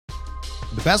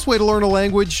The best way to learn a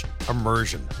language?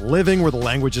 Immersion. Living where the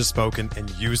language is spoken and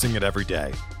using it every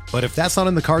day. But if that's not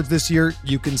in the cards this year,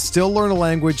 you can still learn a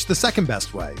language the second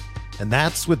best way, and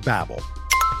that's with Babbel.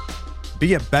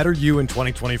 Be a better you in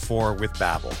 2024 with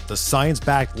Babbel, the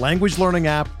science-backed language learning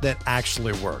app that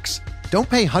actually works. Don't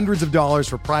pay hundreds of dollars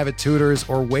for private tutors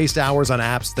or waste hours on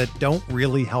apps that don't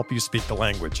really help you speak the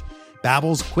language.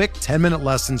 Babbel's quick 10-minute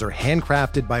lessons are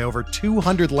handcrafted by over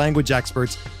 200 language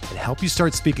experts and help you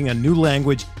start speaking a new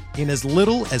language in as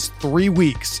little as 3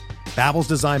 weeks. Babbel's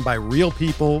designed by real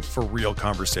people for real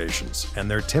conversations,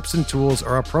 and their tips and tools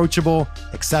are approachable,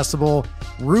 accessible,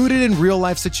 rooted in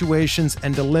real-life situations,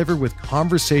 and delivered with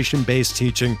conversation-based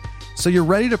teaching, so you're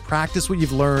ready to practice what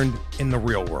you've learned in the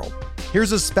real world.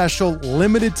 Here's a special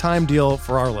limited-time deal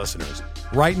for our listeners.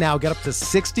 Right now, get up to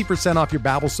 60% off your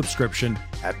Babbel subscription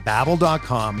at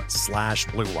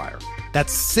babbel.com/Blue Wire.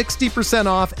 That's 60%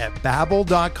 off at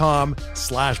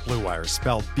babbel.com/Blue Wire,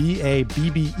 spelled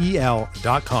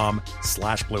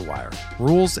BABBEL.com/Blue Wire.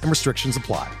 Rules and restrictions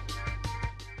apply.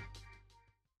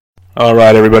 All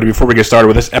right, everybody, before we get started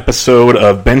with this episode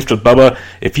of Benched with Bubba,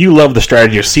 if you love the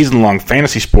strategy of season-long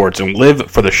fantasy sports and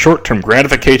live for the short-term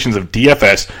gratifications of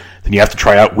DFS, then you have to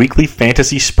try out Weekly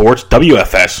Fantasy Sports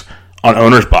WFS on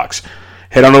Owner's Box.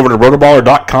 Head on over to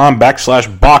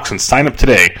rotoballer.com/box and sign up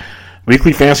today.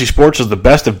 Weekly Fantasy Sports is the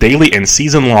best of daily and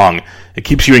season long. It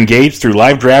keeps you engaged through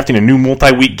live drafting and new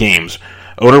multi-week games.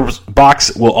 Owner's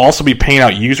Box will also be paying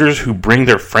out users who bring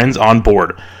their friends on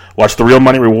board. Watch the real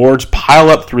money rewards pile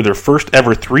up through their first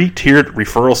ever 3-tiered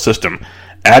referral system.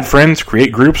 Add friends,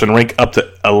 create groups, and rank up to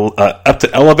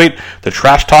elevate the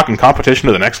trash talk and competition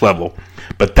to the next level.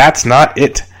 But that's not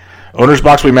it. Owner's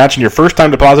Box will be matching your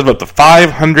first-time deposit of up to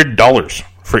 $500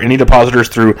 for any depositors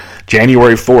through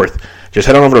January 4th. Just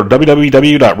head on over to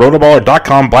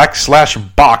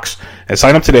www.rotoballer.com/box and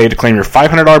sign up today to claim your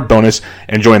 $500 bonus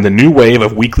and join the new wave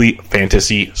of weekly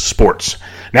fantasy sports.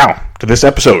 Now, to this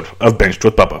episode of Benched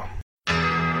with Bubba.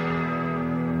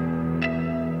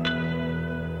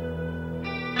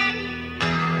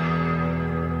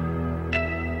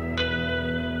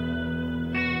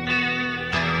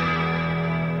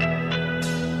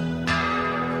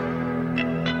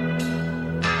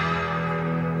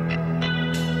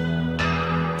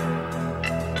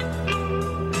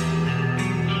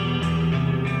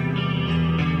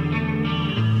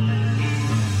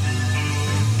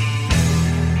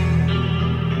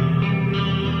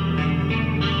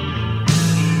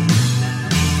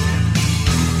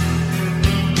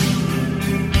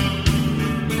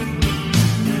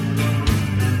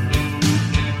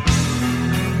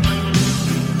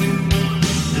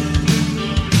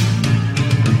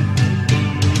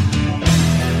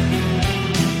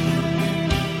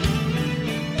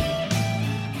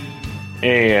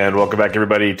 And welcome back,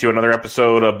 everybody, to another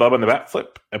episode of Bubba and the Bat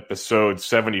Flip, episode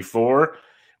 74.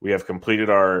 We have completed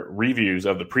our reviews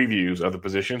of the previews of the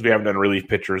positions. We haven't done relief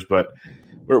pitchers, but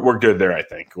we're good there, I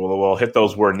think. We'll hit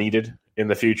those where needed in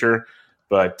the future.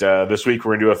 But this week,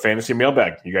 we're going to do a fantasy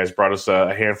mailbag. You guys brought us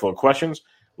a handful of questions.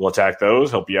 We'll attack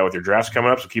those, help you out with your drafts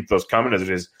coming up, so keep those coming as it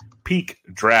is peak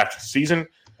draft season.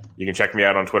 You can check me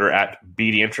out on Twitter at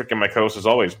BDintric, and my co-host, as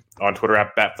always, on Twitter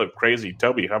at BatFlipCrazy.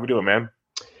 Toby, how we doing, man?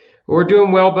 We're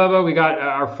doing well, Bubba. We got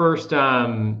our first,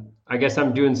 I guess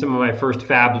I'm doing some of my first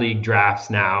Fab League drafts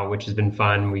now, which has been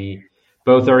fun. We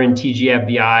both are in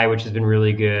TGFBI, which has been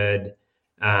really good.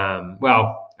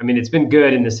 It's been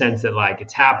good in the sense that, like,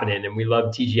 it's happening and we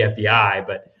love TGFBI,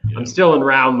 but I'm still in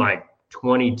round, like,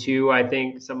 22, I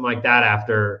think, something like that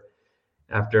after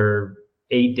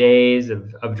 8 days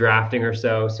of drafting or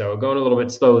so. So going a little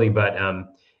bit slowly, but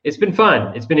it's been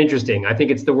fun. It's been interesting. I think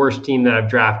it's the worst team that I've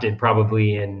drafted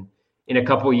probably in a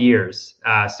couple years.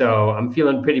 So I'm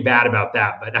feeling pretty bad about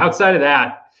that. But outside of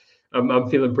that, I'm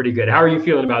feeling pretty good. How are you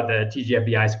feeling about the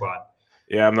TGFBI squad?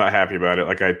 Yeah, I'm not happy about it.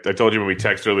 Like I told you when we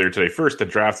texted earlier today, first the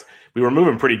draft, we were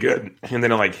moving pretty good. And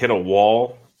then it hit a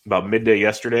wall about midday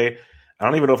yesterday. I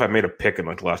don't even know if I made a pick in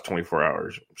the last 24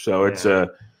 hours. So it's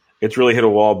really hit a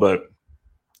wall, but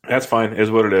that's fine. It is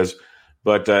what it is.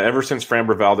 But ever since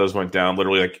Framber Valdez went down,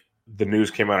 literally the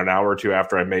news came out an hour or two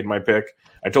after I made my pick.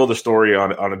 I told the story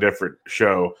on a different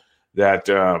show that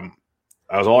I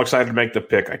was all excited to make the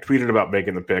pick. I tweeted about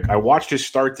making the pick. I watched his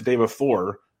start the day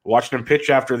before, watched him pitch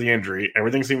after the injury.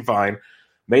 Everything seemed fine.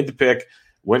 Made the pick,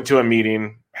 went to a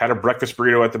meeting, had a breakfast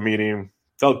burrito at the meeting,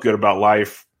 felt good about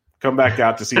life. Come back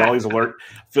out to see all these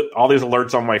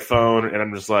alerts on my phone, and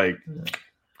I'm just like,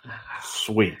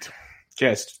 sweet.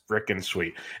 Just freaking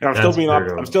sweet. And I'm still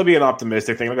being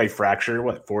optimistic. Thinking like fracture,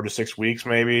 4 to 6 weeks,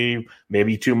 maybe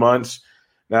 2 months.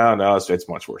 No, it's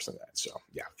much worse than that. So,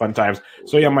 yeah, fun times.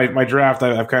 So, yeah, my draft,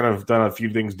 I've kind of done a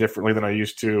few things differently than I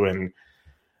used to, and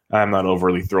I'm not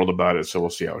overly thrilled about it, so we'll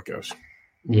see how it goes.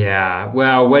 Yeah.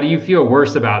 Well, what do you feel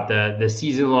worse about, the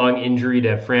season-long injury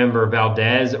to Framber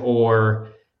Valdez, or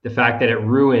the fact that it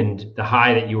ruined the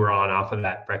high that you were on off of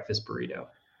that breakfast burrito?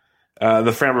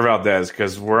 The Framber Valdez,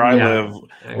 because where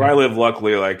I live,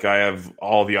 luckily, like I have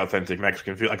all the authentic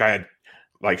Mexican food. Like I had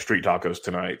like street tacos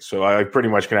tonight, so I pretty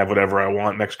much can have whatever I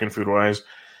want Mexican food wise.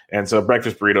 And so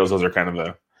breakfast burritos, those are kind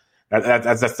of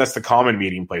that's the common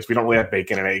meeting place. We don't really have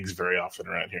bacon and eggs very often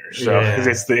around here, so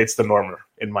it's the norm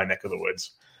in my neck of the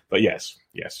woods. But yes,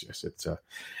 it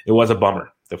was a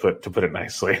bummer to put it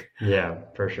nicely. Yeah,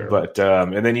 for sure. But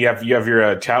and then you have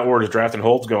your Tout Wars draft and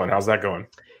holds going. How's that going?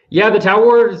 Yeah, the Tout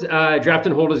Wars draft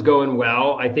and hold is going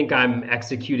well. I think I'm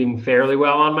executing fairly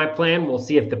well on my plan. We'll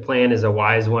see if the plan is a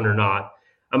wise one or not.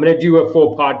 I'm going to do a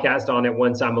full podcast on it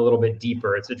once I'm a little bit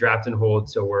deeper. It's a draft and hold,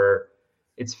 so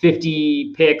it's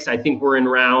 50 picks. I think we're in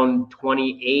round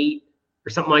 28 or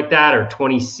something like that, or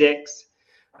 26,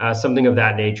 something of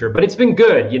that nature. But it's been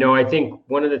good. I think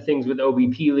one of the things with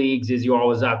OBP leagues is you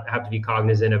always have to be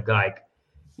cognizant of, like,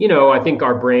 I think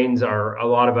our brains a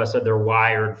lot of us they're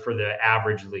wired for the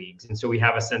average leagues. And so we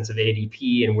have a sense of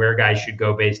ADP and where guys should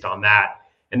go based on that.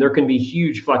 And there can be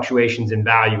huge fluctuations in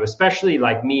value, especially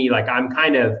like me. Like I'm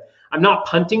not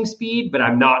punting speed, but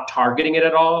I'm not targeting it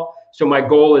at all. So my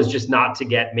goal is just not to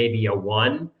get maybe a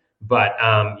 1, but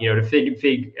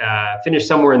to finish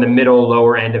somewhere in the middle,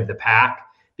 lower end of the pack,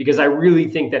 because I really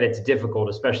think that it's difficult,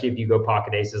 especially if you go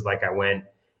pocket aces like I went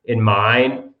in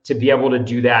mine, to be able to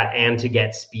do that and to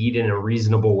get speed in a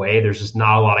reasonable way. There's just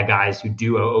not a lot of guys who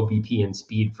do OBP and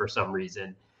speed for some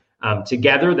reason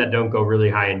together that don't go really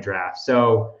high in drafts.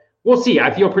 So we'll see.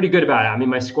 I feel pretty good about it. I mean,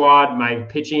 my squad, my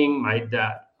pitching, my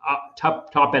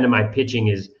top end of my pitching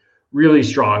is really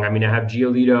strong. I mean, I have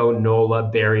Giolito,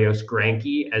 Nola, Berrios,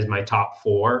 Greinke as my top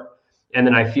 4. And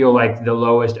then I feel like the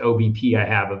lowest OBP I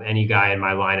have of any guy in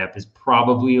my lineup is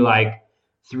probably like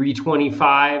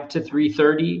 325 to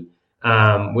 330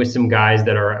 with some guys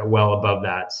that are well above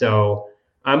that. So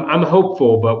I'm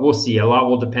hopeful, but we'll see. A lot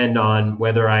will depend on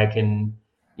whether I can,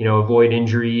 avoid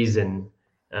injuries and,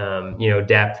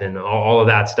 depth and all of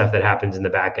that stuff that happens in the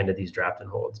back end of these draft and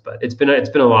holds. But it's been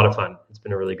a lot of fun. It's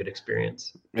been a really good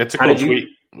experience. It's a cool tweak.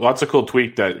 Lots of cool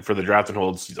tweak that for the draft and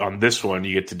holds on this one,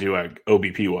 you get to do like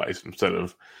OBP wise instead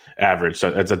of average. So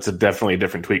that's definitely a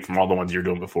different tweak from all the ones you're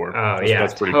doing before. Oh, so yeah,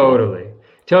 that's pretty totally. Cool.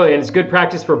 Totally. And it's good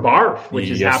practice for Barf, which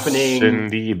is happening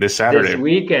indeed this Saturday. This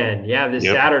weekend. Yeah,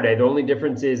 Saturday. The only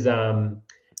difference is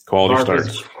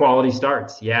quality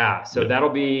starts. Yeah. So that'll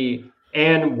be,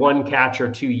 and 1 catch or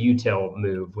 2 util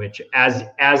move, which as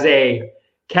a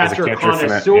catcher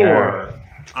connoisseur,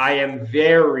 I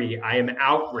am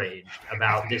outraged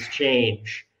about this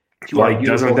change to our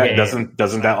beautiful game.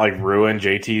 Doesn't that like ruin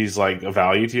JT's like a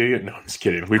value to you? No, I'm just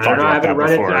kidding. We've talked about that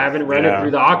before. I haven't run it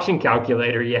through the auction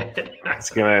calculator yet. It's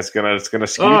gonna skew things.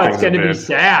 It's gonna be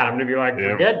sad. I'm gonna be like,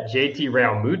 forget JT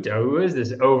Realmuto. Who is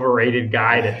this overrated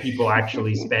guy that people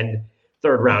actually spend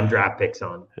 3rd round draft picks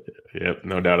on? Yep,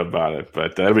 no doubt about it.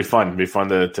 But it'll be fun. It'll be fun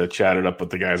to chat it up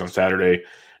with the guys on Saturday.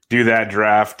 Do that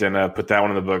draft and put that one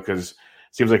in the book, because it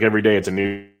seems like every day it's a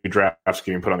new draft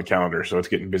getting put on the calendar. So it's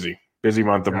getting busy. Busy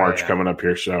month of March coming up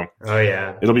here. So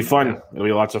it'll be fun. It'll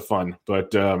be lots of fun.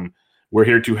 But we're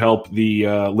here to help the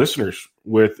listeners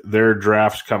with their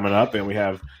drafts coming up. And we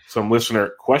have some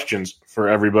listener questions for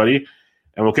everybody.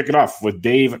 And we'll kick it off with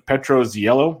Dave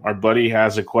Petroziello. Our buddy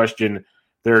has a question.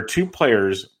 There are 2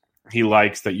 players he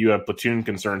likes that you have platoon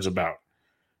concerns about: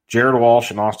 Jared Walsh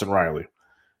and Austin Riley.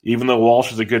 Even though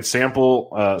Walsh is a good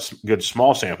good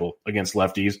small sample against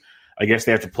lefties, I guess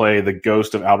they have to play the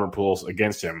ghost of Albert Pujols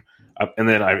against him. And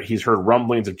then he's heard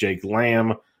rumblings of Jake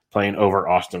Lamb playing over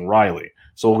Austin Riley.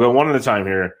 So we'll go one at a time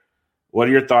here. What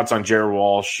are your thoughts on Jared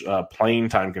Walsh playing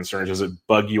time concerns? Does it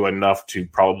bug you enough to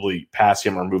probably pass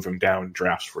him or move him down in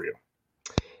drafts for you?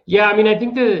 Yeah, I mean, I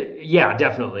think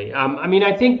definitely.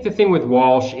 I think the thing with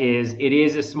Walsh is it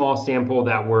is a small sample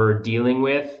that we're dealing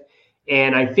with.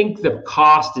 And I think the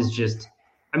cost is just,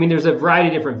 there's a variety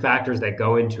of different factors that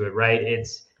go into it, right?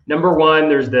 It's number one,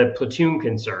 there's the platoon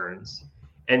concerns.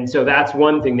 And so that's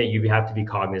one thing that you have to be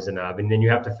cognizant of. And then you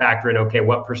have to factor in, okay,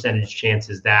 what percentage chance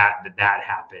is that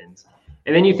happens?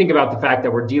 And then you think about the fact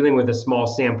that we're dealing with a small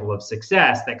sample of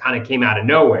success that kind of came out of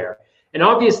nowhere. And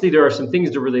obviously there are some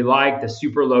things to really like: the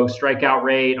super low strikeout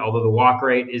rate, although the walk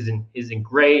rate isn't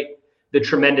great, the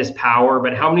tremendous power.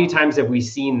 But how many times have we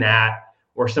seen that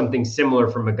or something similar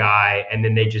from a guy and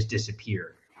then they just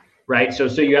disappear, right? So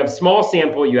you have small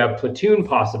sample, you have platoon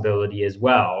possibility as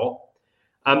well.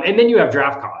 And then you have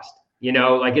draft cost.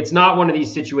 Like it's not one of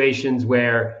these situations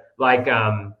where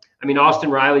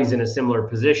Austin Riley's in a similar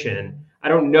position. I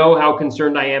don't know how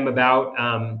concerned I am about,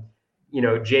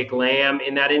 Jake Lamb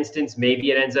in that instance.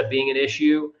 Maybe it ends up being an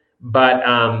issue, but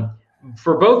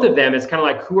for both of them, it's kind of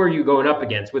like, who are you going up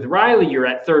against? With Riley, you're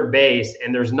at third base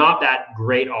and there's not that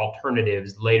great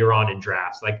alternatives later on in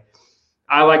drafts. Like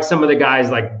I like some of the guys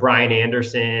like Brian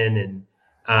Anderson and,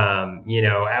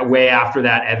 way after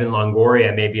that, Evan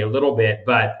Longoria, maybe a little bit,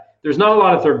 but there's not a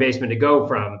lot of third basemen to go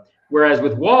from. Whereas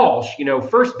with Walsh,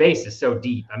 first base is so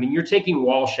deep. I mean, you're taking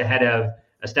Walsh ahead of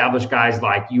established guys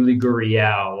like Yuli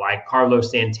Gurriel, like Carlos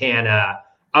Santana,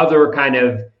 other kind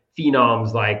of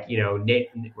phenoms like, Nate,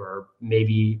 or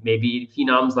maybe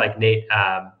phenoms like Nate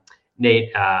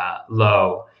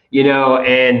Lowe,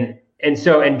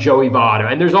 and Joey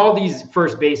Votto. And there's all these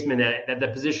first basemen that the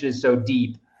position is so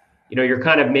deep. You're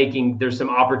kind of there's some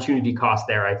opportunity cost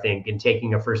there, I think, in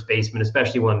taking a first baseman,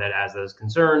 especially one that has those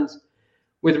concerns.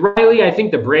 With Riley, I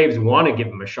think the Braves want to give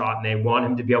him a shot and they want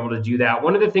him to be able to do that.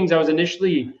 One of the things I was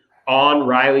initially on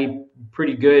Riley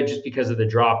pretty good just because of the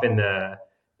drop in the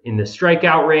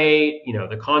strikeout rate,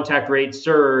 the contact rate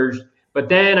surged. But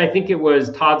then I think it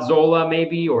was Todd Zola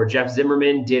maybe, or Jeff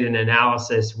Zimmerman did an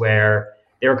analysis where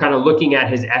they were kind of looking at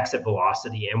his exit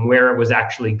velocity and where it was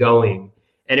actually going.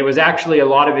 And it was actually a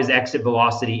lot of his exit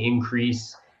velocity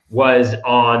increase was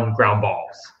on ground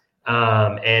balls.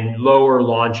 And lower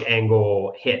launch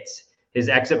angle hits. His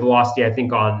exit velocity, I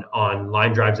think, on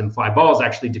line drives and fly balls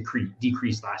actually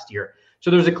decreased last year. So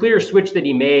there's a clear switch that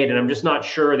he made, and I'm just not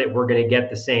sure that we're going to get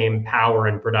the same power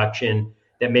and production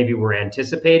that maybe we're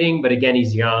anticipating. But again,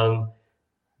 he's young.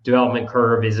 Development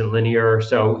curve isn't linear,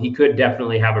 so he could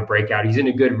definitely have a breakout. He's in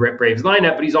a good Braves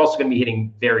lineup, but he's also going to be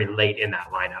hitting very late in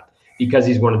that lineup because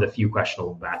he's one of the few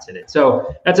questionable bats in it.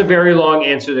 So that's a very long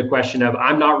answer to the question of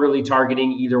I'm not really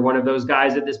targeting either one of those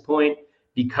guys at this point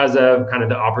because of kind of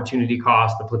the opportunity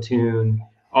cost, the platoon,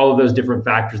 all of those different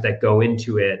factors that go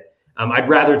into it. I'd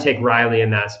rather take Riley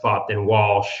in that spot than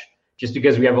Walsh just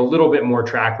because we have a little bit more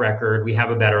track record. We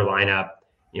have a better lineup,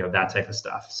 that type of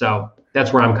stuff. So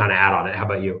that's where I'm kind of at on it. How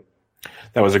about you?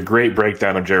 That was a great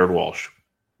breakdown of Jared Walsh.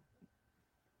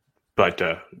 But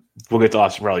we'll get to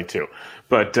Austin Riley too.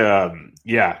 But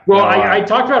yeah. Well, I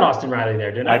talked about Austin Riley there,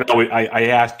 didn't I? I know. I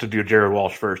asked to do Jared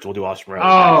Walsh first. We'll do Austin Riley.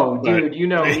 Oh, next, dude, you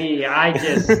know me. I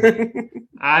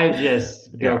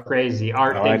just go crazy.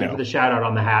 Art, thank you for the shout out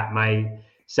on the hat. My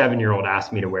 7-year-old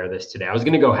asked me to wear this today. I was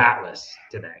going to go hatless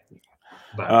today.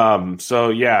 But.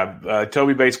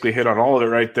 Toby basically hit on all of it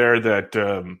right there. That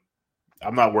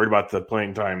I'm not worried about the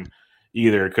playing time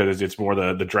either because it's more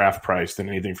the draft price than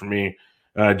anything for me.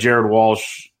 Jared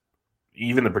Walsh,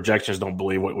 even the projections don't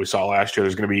believe what we saw last year.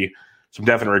 There's going to be some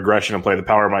definite regression in play. The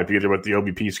power might be there with the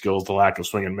OBP skills, the lack of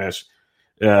swing and miss.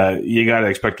 You got to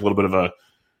expect a little bit of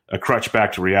a crutch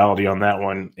back to reality on that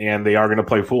one. And they are going to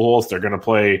play Pujols. They're going to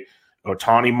play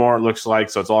Ohtani more, it looks like.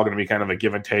 So it's all going to be kind of a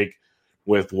give and take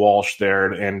with Walsh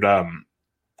there. And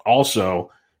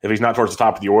also, if he's not towards the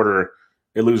top of the order,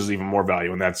 it loses even more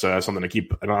value. And that's something to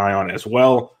keep an eye on as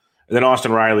well. And then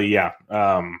Austin Riley,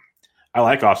 I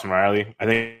like Austin Riley. I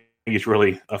think he's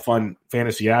really a fun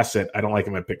fantasy asset. I don't like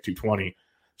him at pick 220.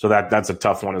 So that's a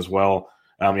tough one as well.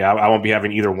 I won't be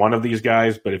having either one of these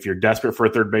guys, but if you're desperate for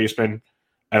a third baseman,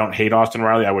 I don't hate Austin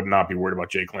Riley. I would not be worried about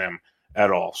Jake Lamb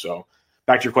at all. So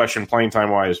back to your question, playing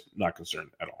time-wise, not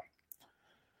concerned at all.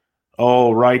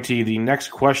 All righty, the next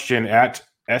question at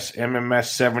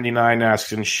SMMS79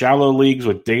 asks, in shallow leagues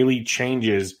with daily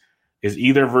changes, is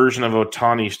either version of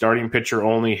Ohtani, starting pitcher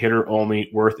only, hitter only,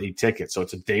 worth a ticket? So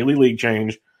it's a daily league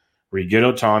change where you get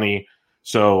Ohtani.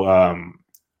 So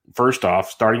first off,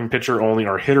 starting pitcher only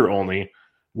or hitter only,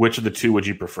 which of the two would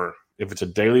you prefer? If it's a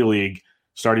daily league,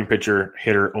 starting pitcher,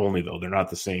 hitter only, though. They're not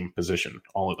the same position.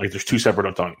 There's two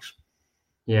separate Ohtanis.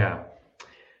 Yeah.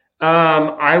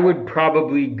 I would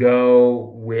probably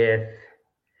go with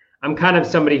 – I'm kind of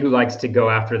somebody who likes to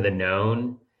go after the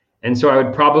known. And so I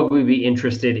would probably be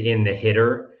interested in the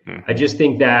hitter. Mm-hmm. I just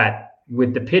think that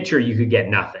with the pitcher, you could get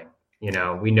nothing.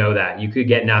 We know that. You could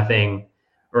get nothing,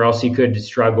 or else you could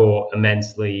struggle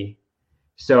immensely.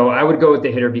 So I would go with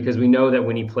the hitter because we know that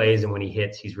when he plays and when he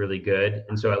hits, he's really good.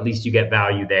 And so at least you get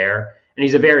value there. And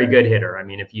he's a very good hitter. I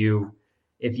mean, if you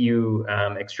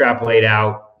extrapolate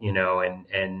out,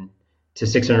 and to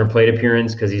 600 plate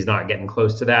appearance, because he's not getting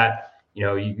close to that,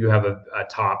 you have a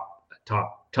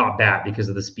top bat because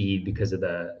of the speed, because of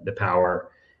the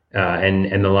power, and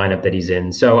the lineup that he's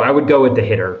in. So I would go with the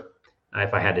hitter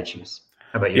if I had to choose.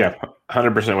 How about you? Yeah,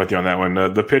 100% with you on that one.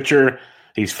 The pitcher,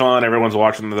 he's fun. Everyone's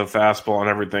watching the fastball and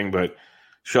everything, but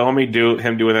Show me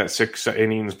him doing that 6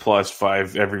 innings plus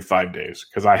 5 every 5 days,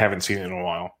 because I haven't seen it in a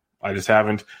while. I just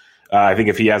haven't. I think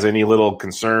if he has any little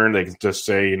concern, they can just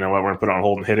say, you know what, we're going to put it on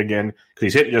hold and hit again, because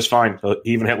he's hitting just fine.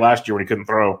 He even hit last year when he couldn't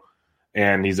throw,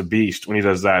 and he's a beast when he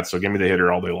does that. So give me the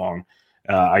hitter all day long.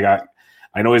 I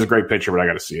know he's a great pitcher, but I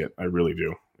got to see it. I really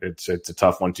do. It's a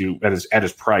tough one to at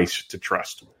his price to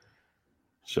trust.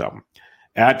 So.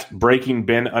 At Breaking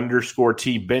Ben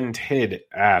 _T, Ben Tid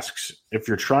asks, if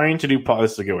you're trying to do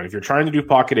this is a good one. If you're trying to do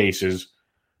pocket aces,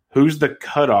 who's the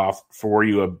cutoff for where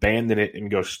you abandon it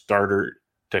and go starter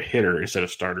to hitter instead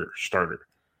of starter?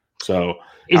 So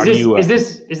is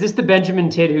this the Benjamin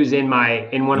Tid who's in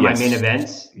one of my main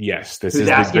events? Yes, this is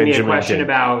asking me a question Tid.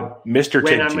 About Mr.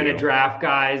 when Tid I'm going to draft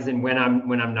guys and when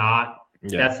I'm not.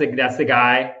 Yeah. That's the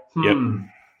guy. Yep.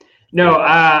 No,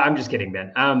 I'm just kidding,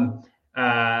 Ben.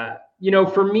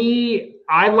 For me,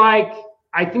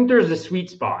 I think there's a sweet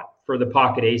spot for the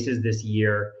pocket aces this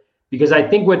year, because I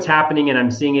think what's happening, and I'm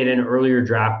seeing it in earlier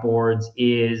draft boards,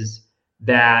 is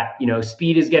that,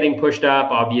 speed is getting pushed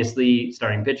up. Obviously,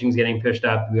 starting pitching is getting pushed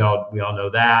up. We all know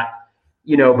that,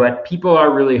 but people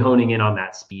are really honing in on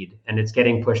that speed, and it's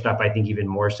getting pushed up, I think, even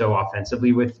more so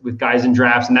offensively with guys in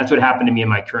drafts. And that's what happened to me in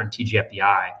my current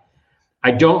TGFBI.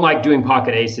 I don't like doing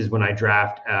pocket aces when I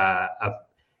draft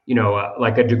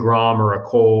like a DeGrom or a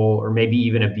Cole or maybe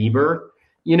even a Bieber,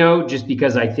 just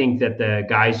because I think that the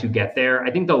guys who get there,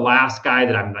 I think the last guy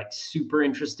that I'm like super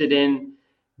interested in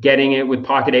getting it with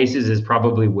pocket aces is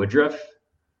probably Woodruff,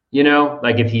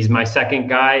 like if he's my second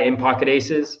guy in pocket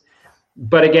aces.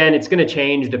 But again, it's going to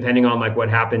change depending on like what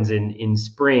happens in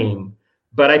spring.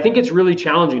 But I think it's really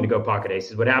challenging to go pocket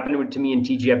aces. What happened to me in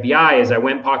TGFBI is I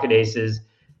went pocket aces,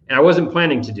 and I wasn't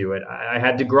planning to do it. I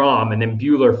had DeGrom, and then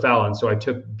Buehler fell, and so I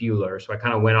took Buehler. So I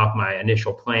kind of went off my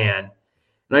initial plan.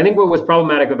 And I think what was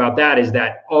problematic about that is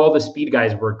that all the speed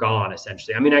guys were gone,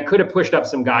 essentially. I mean, I could have pushed up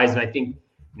some guys, and I think,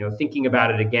 thinking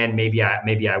about it again, maybe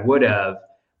I would have.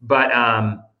 But,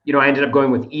 I ended up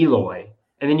going with Eloy.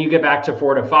 And then you get back to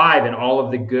 4 to 5, and all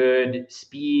of the good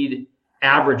speed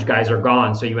average guys are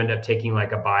gone. So you end up taking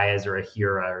like a Baez or a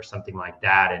Hira or something like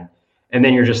that. And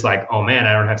then you're just like, oh man,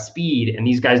 I don't have speed, and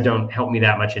these guys don't help me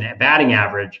that much in batting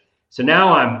average. So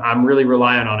now I'm really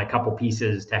relying on a couple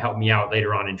pieces to help me out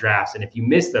later on in drafts. And if you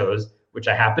miss those, which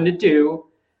I happen to do,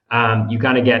 you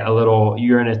kind of get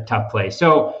you're in a tough place.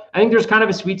 So I think there's kind of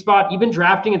a sweet spot. Even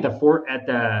drafting at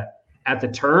the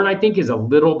turn, I think, is a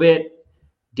little bit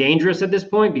dangerous at this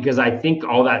point, because I think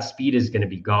all that speed is going to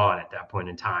be gone at that point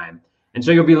in time. And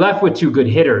so you'll be left with 2 good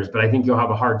hitters, but I think you'll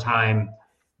have a hard time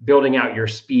building out your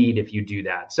speed if you do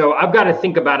that. So I've got to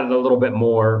think about it a little bit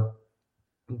more.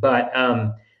 But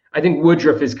I think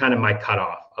Woodruff is kind of my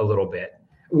cutoff a little bit.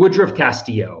 Woodruff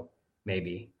Castillo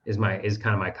maybe is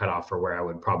kind of my cutoff for where I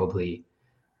would probably,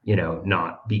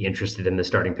 not be interested in the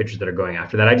starting pitchers that are going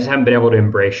after that. I just haven't been able to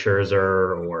embrace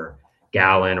Scherzer or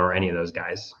Gallen or any of those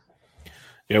guys.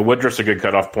 Yeah, Woodruff's a good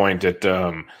cutoff point.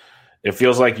 It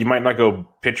feels like you might not go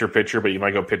pitcher, but you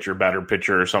might go pitcher, batter,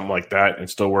 pitcher, or something like that. It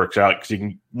still works out because you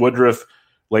can Woodruff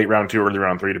late round 2, early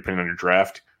round 3, depending on your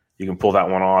draft. You can pull that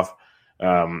one off.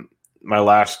 My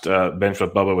last bench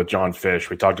with Bubba with John Fish,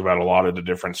 we talked about a lot of the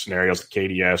different scenarios, the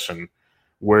KDS, and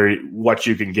what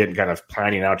you can get and kind of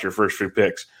planning out your first few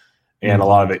picks. And a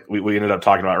lot of it, we ended up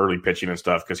talking about early pitching and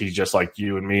stuff, because he's just like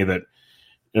you and me, that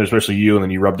especially you, and then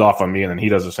you rubbed off on me, and then he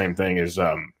does the same thing, is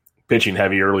pitching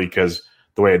heavy early because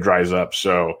the way it dries up.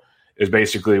 So it's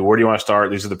basically, where do you want to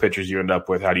start? These are the pitchers you end up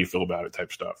with. How do you feel about it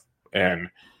type stuff? And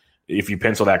if you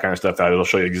pencil that kind of stuff out, it'll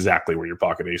show you exactly where your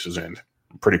pocket aces end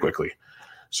pretty quickly.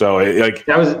 So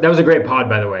that was a great pod,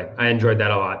 by the way. I enjoyed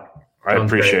that a lot. I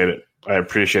appreciate it.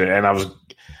 And I was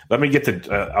going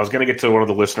to get to one of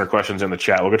the listener questions in the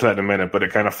chat. We'll get to that in a minute, but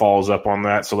it kind of follows up on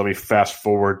that. So let me fast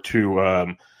forward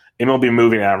to MLB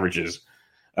moving averages.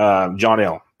 John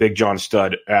L., Big John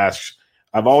Stud, asks,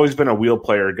 I've always been a wheel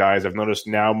player, guys. I've noticed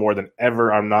now more than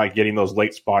ever I'm not getting those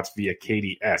late spots via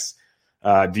KDS.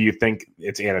 Do you think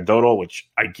it's anecdotal, which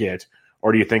I get,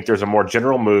 or do you think there's a more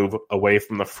general move away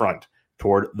from the front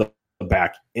toward the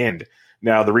back end?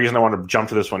 Now, the reason I want to jump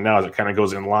to this one now is it kind of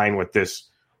goes in line with this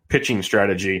pitching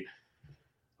strategy,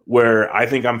 where I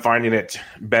think I'm finding it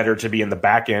better to be in the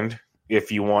back end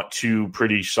if you want 2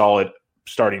 pretty solid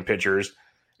starting pitchers.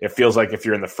 It feels like if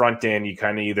you're in the front end, you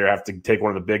kind of either have to take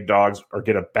one of the big dogs or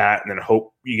get a bat and then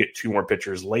hope you get 2 more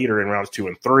pitchers later in rounds 2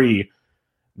 and 3.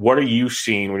 What are you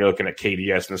seeing when you're looking at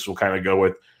KDS? And this will kind of go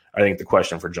with, I think, the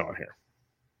question for John here.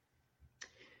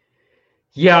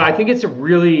 Yeah, I think it's a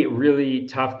really, really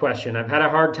tough question. I've had a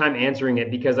hard time answering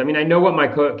it because, I know what my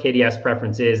KDS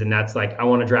preference is, and that's like, I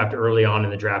want to draft early on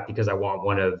in the draft because I want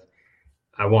one of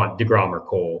I want DeGrom or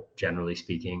Cole, generally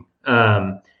speaking.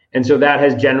 And so that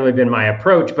has generally been my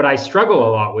approach, but I struggle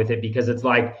a lot with it because it's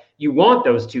like you want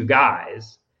those two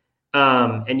guys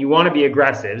and you want to be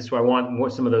aggressive. So I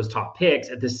want some of those top picks.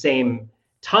 At the same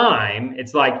time,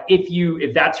 it's like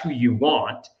if that's who you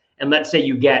want, and let's say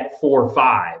you get 4,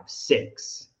 5,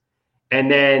 6,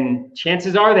 and then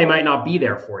chances are they might not be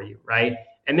there for you, right?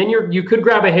 And then you could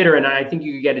grab a hitter, and I think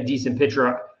you could get a decent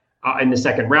pitcher in the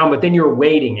second round, but then you're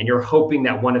waiting and you're hoping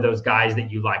that one of those guys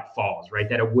that you like falls, right?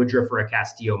 That a Woodruff or a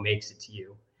Castillo makes it to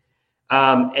you.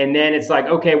 And then it's like,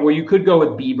 okay, well, you could go with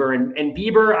Bieber, and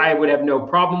Bieber, I would have no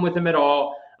problem with him at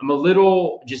all. I'm a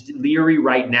little just leery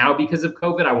right now because of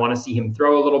COVID. I want to see him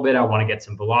throw a little bit. I want to get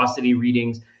some velocity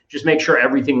readings, just make sure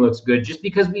everything looks good, just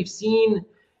because we've seen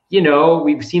the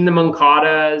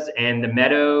Moncadas and the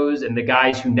Meadows and the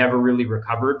guys who never really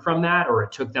recovered from that, or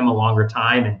it took them a longer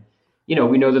time. And,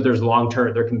 we know that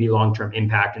there can be long-term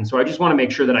impact. And so I just want to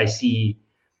make sure that I see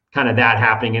kind of that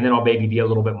happening, and then I'll maybe be a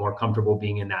little bit more comfortable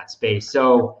being in that space.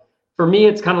 So for me,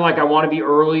 it's kind of like I want to be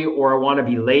early or I want to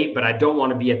be late, but I don't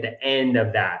want to be at the end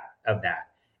of that.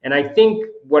 And I think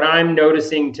what I'm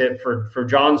noticing for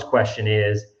John's question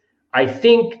is, I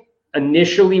think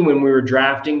initially when we were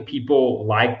drafting, people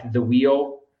liked the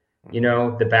wheel,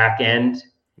 the back end.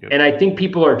 Yep. And I think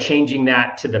people are changing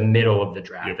that to the middle of the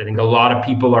draft. Yep. I think a lot of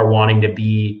people are wanting to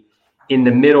be in the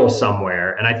middle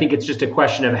somewhere. And I think it's just a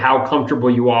question of how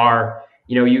comfortable you are.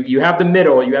 You have the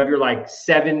middle, you have your like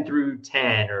 7 through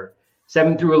 10 or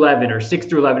 7 through 11 or 6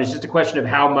 through 11. It's just a question of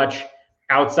how much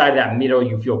outside of that middle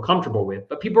you feel comfortable with.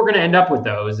 But people are going to end up with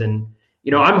those. And,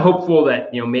 I'm hopeful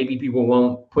that, maybe people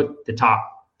won't put the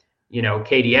top,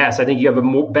 KDS. I think you have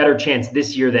a better chance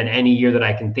this year than any year that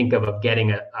I can think of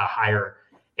getting a higher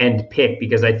end pick,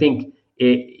 because I think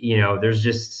there's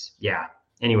just,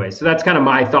 anyway, so that's kind of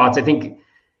my thoughts. I think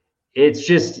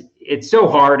it's so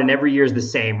hard, and every year is the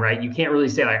same, right? You can't really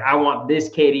say like, I want this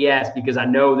KDS because I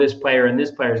know this player and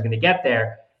this player is going to get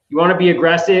there. You want to be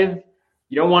aggressive.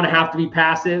 You don't want to have to be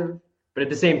passive, but at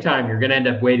the same time, you're going to end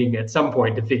up waiting at some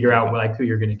point to figure out like who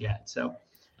you're going to get. So.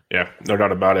 Yeah, no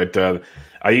doubt about it.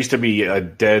 I used to be a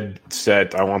dead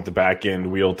set, I want the back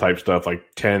end wheel type stuff, like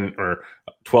 10 or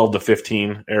 12 to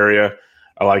 15 area.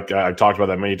 I've talked about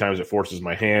that many times. It forces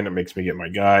my hand. It makes me get my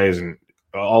guys, and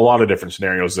a lot of different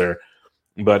scenarios there.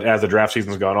 But as the draft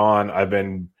season's gone on, I've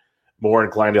been more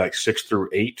inclined to like 6 through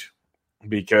 8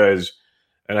 because,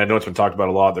 and I know it's been talked about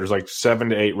a lot, there's like 7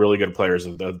 to 8 really good players.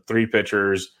 The 3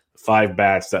 pitchers, 5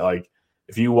 bats that like,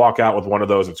 if you walk out with one of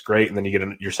those, it's great, and then you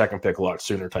get your second pick a lot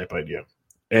sooner type idea.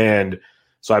 And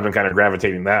so I've been kind of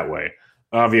gravitating that way.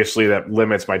 Obviously, that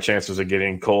limits my chances of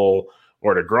getting Cole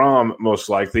or DeGrom most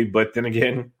likely. But then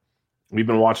again, we've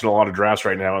been watching a lot of drafts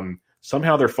right now, and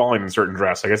somehow they're falling in certain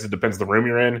drafts. I guess it depends the room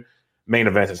you're in. Main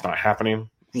event is not happening,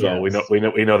 so yes.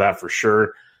 we know that for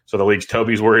sure. So the leagues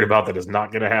Toby's worried about that is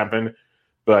not going to happen.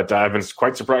 But I've been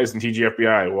quite surprised in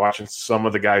TGFBI watching some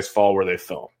of the guys fall where they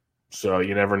fell. So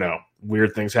you never know.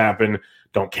 Weird things happen.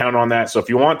 Don't count on that. So if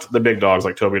you want the big dogs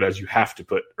like Toby does, you have to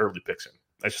put early picks in.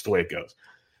 That's just the way it goes.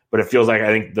 But it feels like I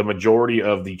think the majority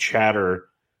of the chatter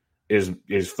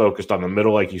is focused on the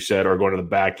middle, like you said, or going to the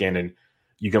back end, and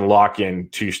you can lock in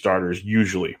 2 starters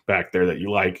usually back there that you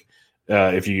like.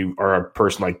 If you are a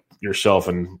person like yourself,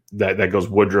 and that goes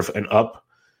Woodruff and up,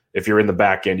 if you're in the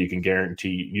back end, you can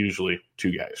guarantee usually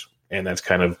 2 guys. And that's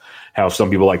kind of how some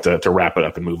people like to wrap it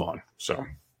up and move on. So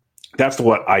that's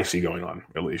what I see going on,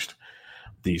 at least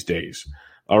these days.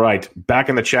 All right, back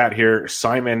in the chat here,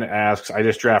 Simon asks, I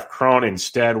just draft Cron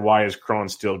instead. Why is Cron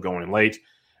still going late?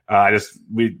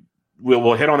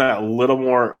 We'll hit on that a little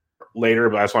more later,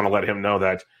 but I just want to let him know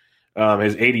that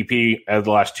his ADP as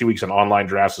the last 2 weeks in online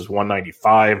drafts is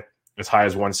 195, as high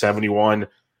as 171.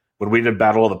 When we did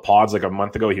Battle of the Pods like a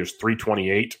month ago, he was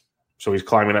 328, so he's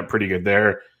climbing up pretty good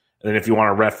there. And then if you want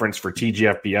a reference for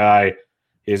TGFBI,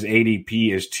 his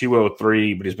ADP is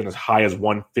 203, but he's been as high as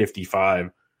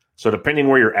 155. So depending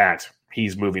where you're at,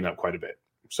 he's moving up quite a bit.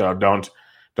 So don't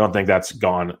think that's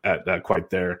gone at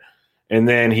quite there. And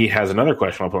then he has another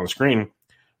question I'll put on the screen.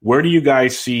 Where do you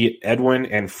guys see Edwin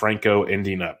and Franco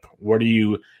ending up? Do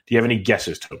you have any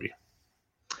guesses, Toby?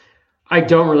 I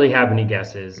don't really have any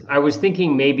guesses. I was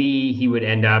thinking maybe he would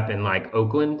end up in like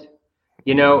Oakland,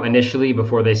 initially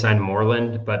before they signed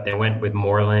Moreland, but they went with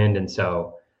Moreland. And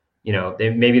so,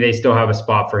 maybe they still have a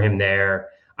spot for him there.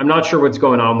 I'm not sure what's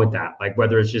going on with that, like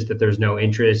whether it's just that there's no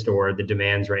interest or the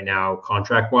demands right now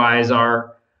contract-wise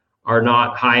are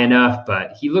not high enough,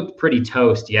 but he looked pretty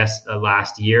toast,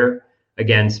 last year.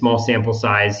 Again, small sample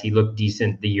size. He looked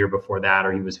decent the year before that,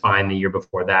 or he was fine the year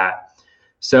before that.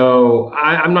 So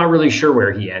I'm not really sure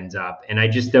where he ends up, and I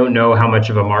just don't know how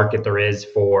much of a market there is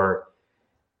for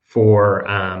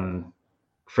that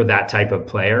type of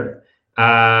player.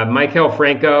 Maikel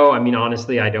Franco, I mean,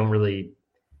 honestly, I don't really,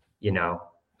 I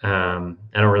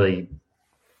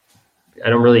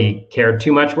don't really care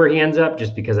too much where he ends up,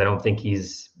 just because I don't think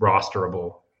he's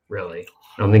rosterable, really.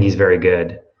 I don't think he's very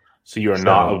good. So you are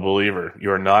not a believer.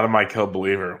 You are not a Maikel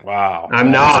believer. Wow.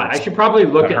 I'm not. I should probably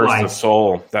look at the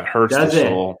soul. That hurts the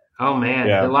soul. Oh man,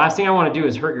 The last thing I want to do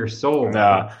is hurt your soul.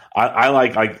 No, I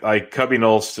like Cubby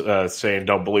Knowles saying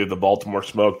don't believe the Baltimore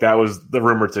smoke. That was the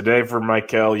rumor today for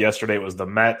Maikel. Yesterday it was the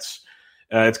Mets.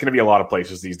 It's going to be a lot of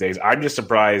places these days. I'm just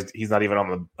surprised he's not even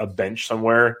on a bench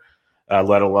somewhere,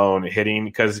 let alone hitting,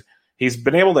 because he's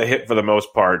been able to hit for the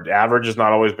most part. Average has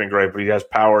not always been great, but he has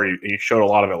power. He showed a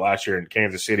lot of it last year in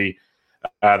Kansas City.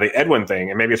 The Edwin thing,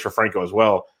 and maybe it's for Franco as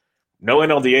well, no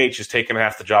NLDH has taken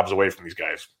half the jobs away from these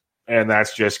guys, and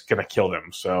that's just going to kill them.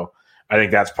 So I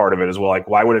think that's part of it as well. Like,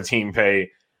 why would a team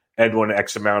pay Edwin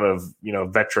X amount of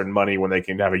veteran money when they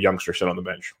can have a youngster sit on the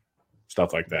bench?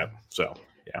 Stuff like that. So,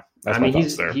 yeah, that's my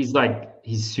thoughts there.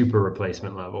 He's super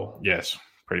replacement level. Yes,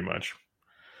 pretty much.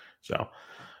 So,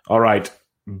 all right.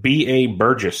 B.A.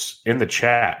 Burgess in the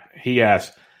chat. He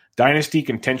asks, Dynasty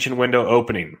contention window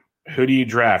opening. Who do you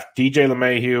draft? DJ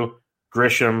LeMahieu,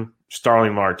 Grisham,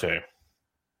 Starling Marte.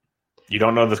 You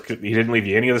don't know this. He didn't leave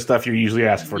you any of the stuff you usually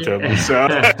ask for, Toby. So,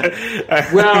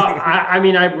 well, I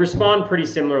respond pretty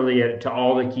similarly to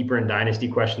all the keeper and dynasty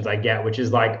questions I get, which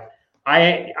is like,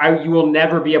 you will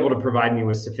never be able to provide me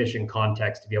with sufficient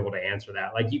context to be able to answer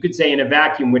that. Like, you could say in a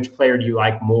vacuum, which player do you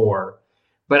like more?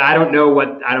 But I don't know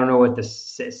what the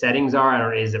settings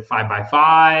are. Is it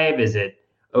 5x5? Is it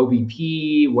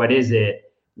OBP? What is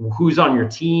it? Who's on your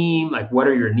team? Like, what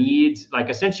are your needs? Like,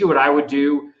 essentially what I would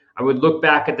do, I would look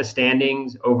back at the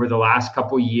standings over the last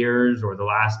couple years, or the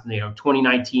last,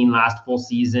 2019, last full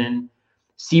season,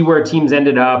 see where teams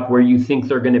ended up, where you think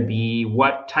they're going to be,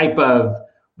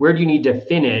 where do you need to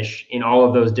finish in all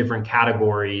of those different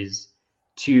categories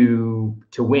to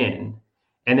win,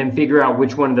 and then figure out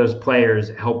which one of those players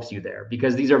helps you there,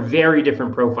 because these are very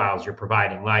different profiles you're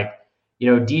providing. Like,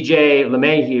 DJ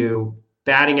LeMahieu,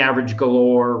 batting average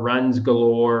galore, runs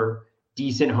galore,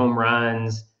 decent home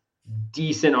runs,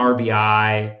 decent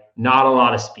RBI, not a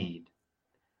lot of speed.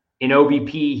 In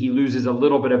OBP, he loses a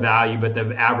little bit of value, but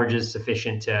the average is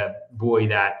sufficient to buoy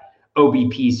that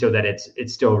OBP so that it's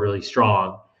still really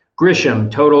strong.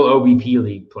 Grisham, total OBP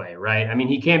league play, right? I mean,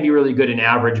 he can be really good in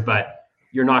average, but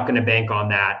you're not going to bank on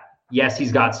that. Yes,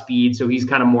 he's got speed, so he's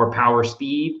kind of more power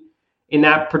speed. In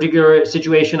that particular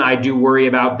situation, I do worry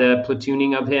about the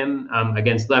platooning of him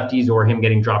against lefties, or him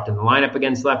getting dropped in the lineup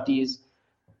against lefties.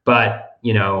 But,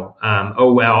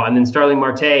 oh well. And then Starling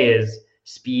Marte is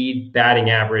speed, batting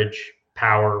average,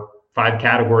 power,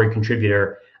 5-category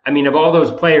contributor. I mean, of all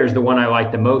those players, the one I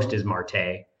like the most is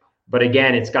Marte. But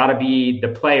again, it's got to be the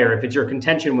player. If it's your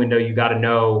contention window, you got to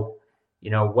know,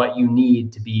 what you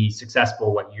need to be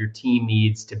successful, what your team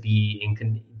needs to be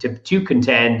to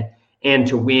contend and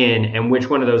to win, and which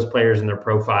one of those players in their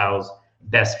profiles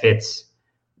best fits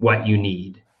what you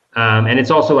need. And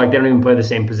it's also like they don't even play the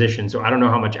same position. So I don't know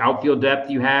how much outfield depth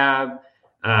you have.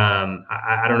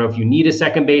 I don't know if you need a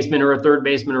second baseman or a third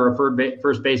baseman or a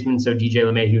first baseman. So DJ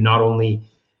LeMahieu not only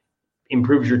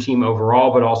improves your team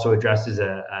overall, but also addresses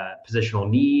a positional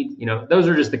need. Those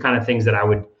are just the kind of things that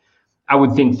I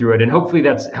would think through it. And hopefully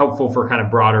that's helpful for kind of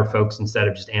broader folks, instead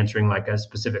of just answering like a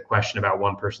specific question about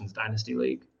one person's dynasty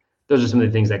league. Those are some of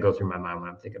the things that go through my mind when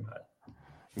I'm thinking about it.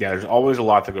 Yeah, there's always a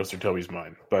lot that goes through Toby's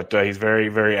mind, but he's very,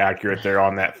 very accurate there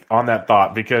on that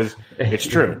thought, because it's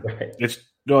true. Right.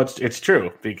 It's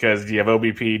true, because you have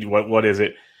OBP. What is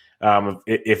it?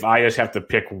 If I just have to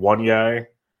pick one guy,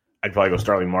 I'd probably go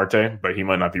Starling Marte, but he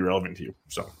might not be relevant to you.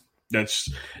 So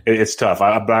it's tough.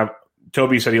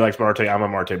 Toby said he likes Marte. I'm a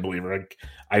Marte believer.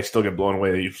 I still get blown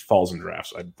away that he falls in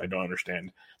drafts. I don't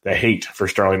understand the hate for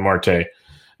Starling Marte.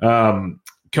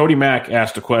 Cody Mack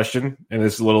asked a question, and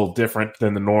it's a little different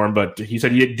than the norm, but he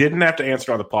said you didn't have to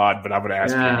answer on the pod, but I'm going to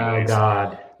ask you anyways.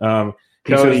 Oh, God.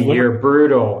 Cody, you're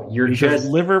brutal. You're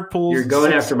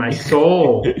going after my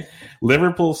soul.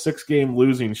 Liverpool's 6-game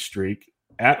losing streak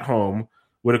at home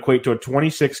would equate to a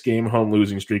 26-game home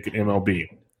losing streak in MLB.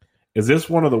 Is this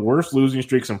one of the worst losing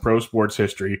streaks in pro sports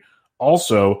history?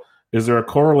 Also, is there a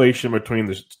correlation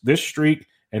between this streak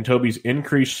and Toby's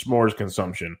increased s'mores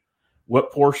consumption?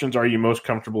 What portions are you most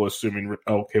comfortable assuming?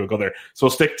 Okay, we'll go there. So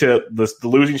we'll stick to the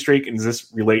losing streak, and does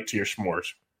this relate to your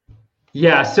s'mores?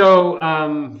 Yeah. So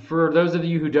for those of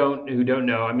you who don't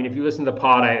know, I mean, if you listen to the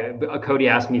pod, Cody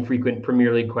asked me frequent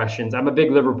Premier League questions. I'm a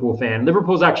big Liverpool fan.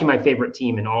 Liverpool's actually my favorite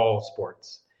team in all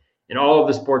sports. In all of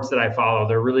the sports that I follow,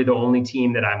 they're really the only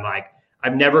team that I'm like.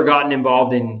 I've never gotten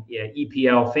involved in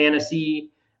EPL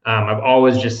fantasy. I've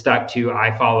always just stuck to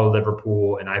I follow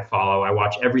Liverpool and I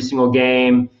watch every single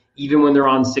game, even when they're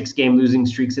on 6-game losing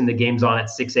streaks and the game's on at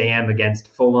 6 a.m. against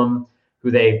Fulham,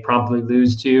 who they promptly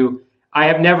lose to. I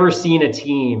have never seen a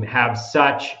team have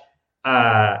such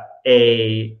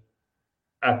a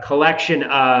collection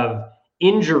of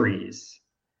injuries,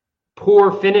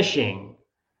 poor finishing,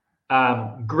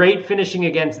 great finishing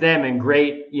against them, and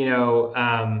great,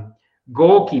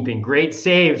 goalkeeping, great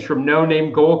saves from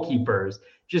no-name goalkeepers.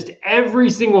 Just every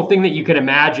single thing that you can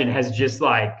imagine has just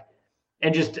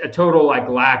just a total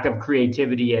lack of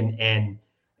creativity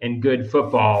and good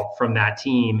football from that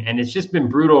team. And it's just been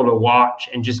brutal to watch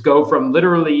and just go from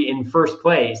literally in first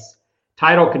place,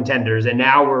 title contenders, and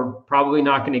now we're probably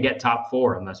not going to get top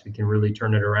 4 unless we can really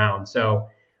turn it around. So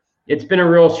it's been a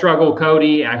real struggle,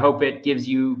 Cody. I hope it gives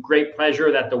you great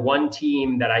pleasure that the one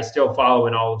team that I still follow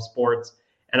in all of sports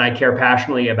and I care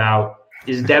passionately about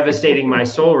is devastating my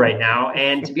soul right now.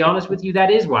 And to be honest with you,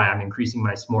 that is why I'm increasing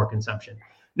my s'more consumption.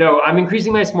 No, I'm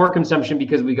increasing my s'more consumption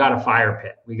because we got a fire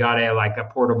pit. We got a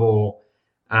portable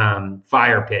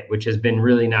fire pit, which has been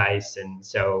really nice. And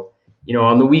so,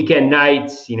 on the weekend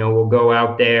nights, we'll go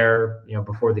out there,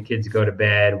 before the kids go to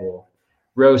bed, we'll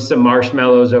roast some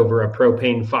marshmallows over a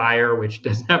propane fire, which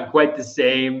doesn't have quite the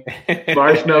same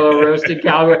marshmallow roasted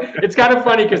calorie. It's kind of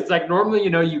funny because it's normally,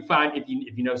 you find if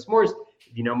you know s'mores,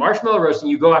 if you know marshmallow roasting,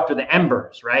 you go after the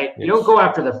embers, right? Yes. You don't go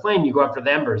after the flame, you go after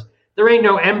the embers. There ain't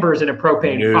no embers in a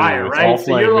propane fire, right?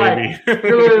 So you're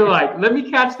literally like, let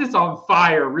me catch this on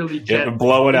fire really gently.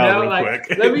 Blow it out real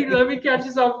quick. let me catch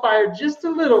this on fire just a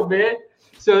little bit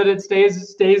so that it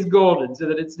stays golden, so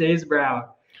that it stays brown.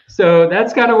 So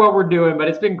that's kind of what we're doing, but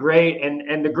it's been great.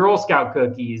 And the Girl Scout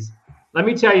cookies, let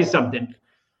me tell you something.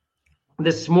 The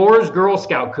s'mores Girl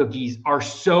Scout cookies are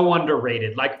so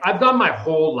underrated. I've gone my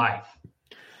whole life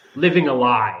living a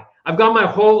lie. I've gone my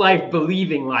whole life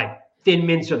believing Thin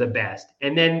Mints are the best.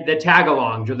 And then the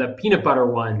Tagalongs or the peanut butter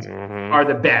ones are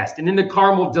the best. And then the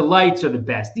Caramel Delights are the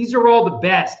best. These are all the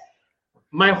best.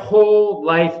 My whole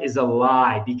life is a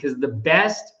lie because the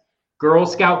best Girl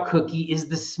Scout cookie is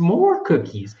the s'more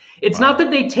cookies. It's not that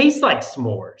they taste like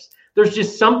s'mores. There's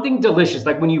just something delicious.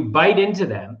 When you bite into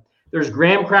them, there's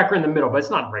graham cracker in the middle, but it's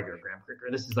not regular graham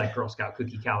cracker. This is Girl Scout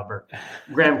cookie caliber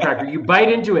graham cracker. You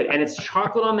bite into it and it's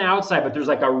chocolate on the outside, but there's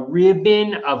a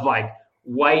ribbon of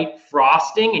white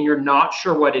frosting and you're not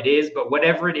sure what it is, but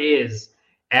whatever it is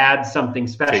adds something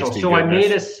special. Tasty so goodness. I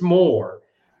made a s'more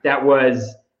that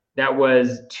was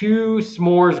 2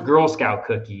 s'mores Girl Scout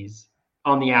cookies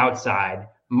on the outside,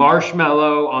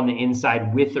 marshmallow on the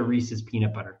inside with a Reese's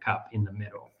peanut butter cup in the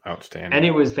middle. Outstanding. And it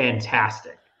was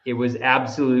fantastic. It was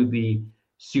absolutely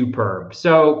superb.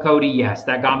 So Cody, yes,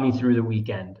 that got me through the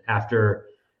weekend after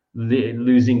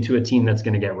losing to a team that's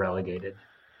going to get relegated.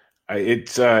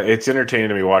 It's entertaining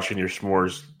to me watching your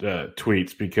s'mores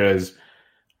tweets because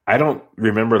I don't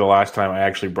remember the last time I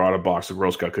actually brought a box of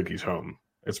Girl Scout cookies home.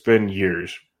 It's been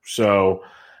years. So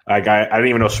I didn't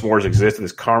even know s'mores existed.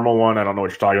 This caramel one, I don't know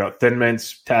what you're talking about. Thin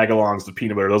Mints, Tagalongs, the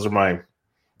peanut butter, those are my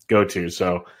go-to.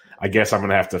 So I guess I'm going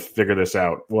to have to figure this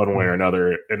out one way or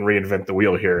another and reinvent the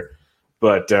wheel here.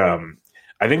 But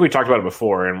I think we talked about it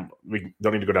before, and we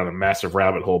don't need to go down a massive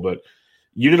rabbit hole, but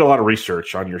you did a lot of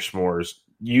research on your s'mores.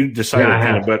 You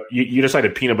decided you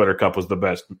decided peanut butter cup was the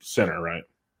best center, right?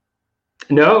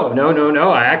 No.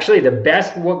 Actually, the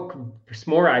best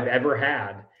s'more I've ever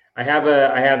had. I have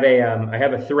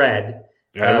a thread.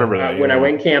 Yeah, I remember that. When I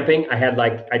went camping,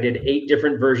 I did 8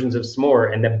 different versions of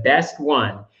s'more, and the best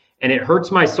one, and it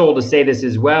hurts my soul to say this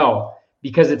as well,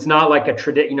 because it's not like a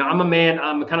tradition. I'm a man.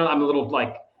 I'm a little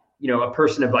a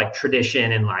person of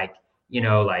tradition and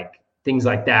things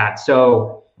like that.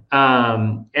 So.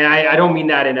 And I don't mean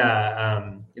that in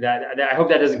a that I hope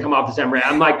that doesn't come off the same way.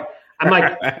 I'm like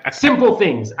simple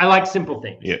things. I like simple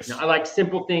things. Yes. I like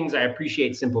simple things. I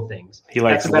appreciate simple things. He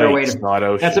likes lakes, not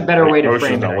oceans. That's a better way to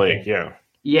frame it. Not lake, yeah.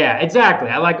 Yeah, exactly.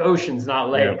 I like oceans, not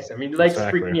lakes. Yeah, I mean, lakes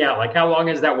freak me out. How long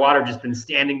has that water just been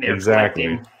standing there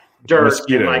collecting dirt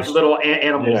mosquitoes. and little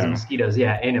animals and mosquitoes?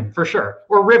 Yeah, in them for sure.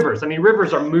 Or rivers. I mean,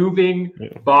 rivers are moving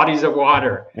bodies of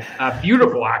water.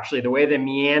 Beautiful, actually, the way they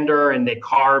meander and they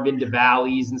carve into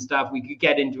valleys and stuff. We could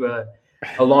get into a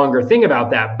longer thing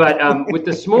about that. But with the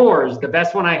s'mores, the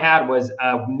best one I had was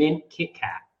mint Kit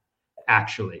Kat,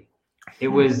 actually. It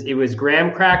was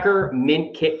graham cracker,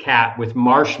 mint Kit Kat with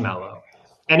marshmallow.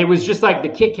 And it was just like the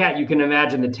Kit Kat, you can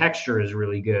imagine the texture is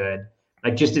really good.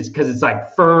 Like just it's because it's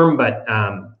like firm but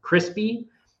crispy.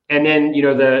 And then,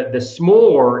 the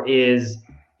s'more is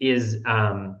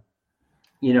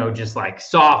just like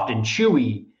soft and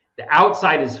chewy. The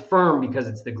outside is firm because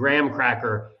it's the graham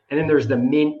cracker. And then there's the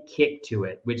mint kick to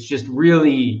it, which just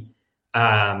really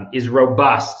is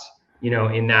robust,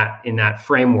 in that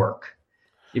framework,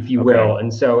 if you will.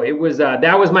 And so it was,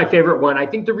 that was my favorite one. I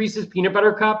think the Reese's Peanut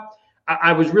Butter Cup,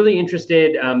 I was really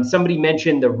interested. Somebody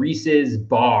mentioned the Reese's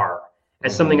Bar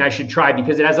as something I should try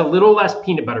because it has a little less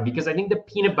peanut butter, because I think the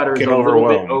peanut butter is a little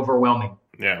bit overwhelming.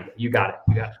 Yeah. You got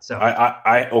it. So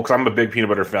because I'm a big peanut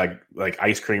butter fan, like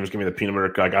ice creams, give me the peanut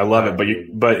butter. Like I love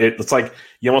it, but it's like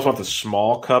you almost want the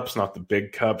small cups, not the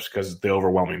big cups, because the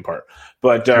overwhelming part.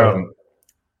 But I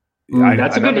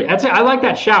like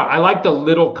that shout. I like the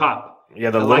little cup.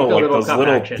 Yeah, those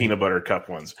little peanut butter cup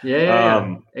ones.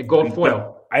 Yeah. A gold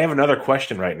foil. I have another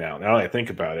question right now. Now that I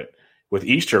think about it, with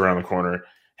Easter around the corner,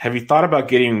 have you thought about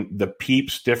getting the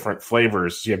Peeps different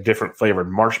flavors? You have different flavored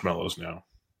marshmallows now.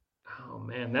 Oh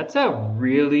man, that's a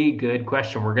really good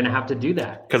question. We're gonna have to do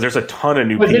that because there's a ton of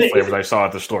new Peeps flavors I saw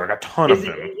at the store. A ton of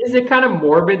them. Is it kind of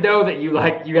morbid though that you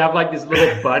have like this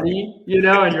little bunny,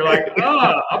 and you're like,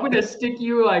 oh, I'm gonna stick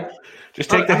you like. Just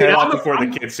take the head off before the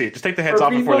kids see it. Just take the heads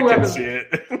off before the kids see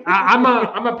it. I'm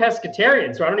a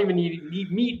pescatarian, so I don't even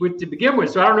need meat to begin with.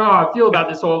 So I don't know how I feel about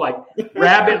this whole like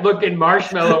rabbit-looking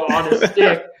marshmallow on a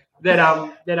stick that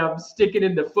I'm sticking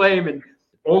in the flame and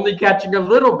only catching a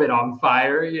little bit on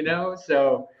fire.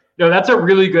 So no, that's a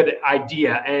really good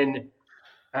idea. And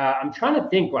I'm trying to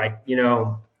think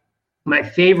my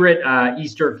favorite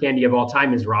Easter candy of all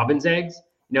time is robin's eggs.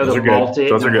 Those the are malted,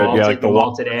 good. Those are good. Yeah, like the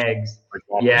malted eggs. Like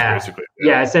Whoppers, yeah. Basically.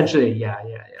 Yeah, essentially. Yeah.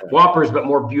 Whoppers, but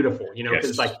more beautiful. Because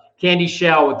it's like candy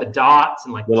shell with the dots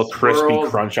and like little crispy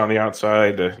crunch on the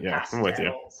outside. I'm with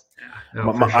you.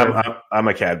 Yeah, I'm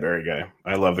a Cadbury guy.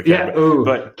 I love the Cadbury. Yeah,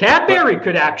 but Cadbury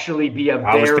could actually be a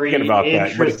very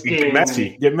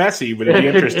interesting. Get messy, but it'd be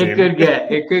interesting. It could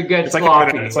get. It's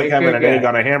like having an egg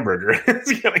on a hamburger.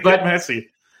 It's gonna get messy.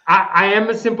 I am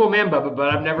a simple man, Bubba, but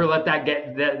I've never let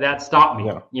that stop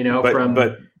me.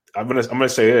 But I'm gonna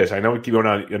say this. I know we keep going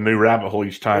down a new rabbit hole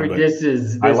each time. But this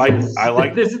is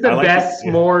the best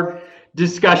s'more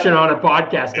discussion on a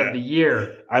podcast of the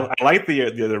year. I like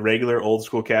the regular old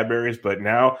school Cadburys, but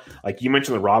now, like you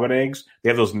mentioned, the robin eggs, they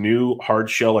have those new hard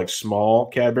shell, like small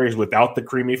Cadburys without the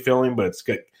creamy filling, but it's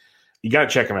good. You got to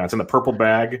check them out. It's in the purple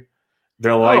bag.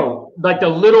 They're like the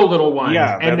little ones.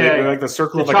 Yeah, and they're like the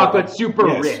circle of chocolate, super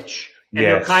rich, and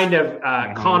they're kind of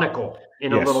conical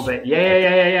in a little bit.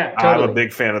 Yeah. Totally. I'm a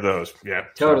big fan of those. Yeah,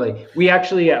 totally. We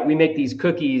actually we make these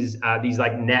cookies, these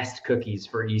like nest cookies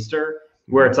for Easter,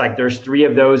 where it's like there's 3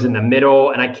 of those in the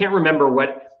middle, and I can't remember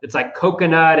what it's like.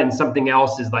 Coconut and something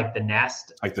else is like the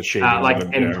nest, like the shape,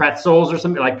 and pretzels or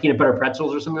something, like peanut butter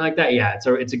pretzels or something like that. Yeah,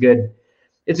 so it's a good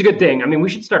thing. I mean, we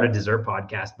should start a dessert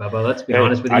podcast, Bubba. Let's be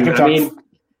honest with you.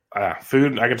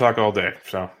 Food. I can talk all day.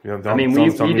 So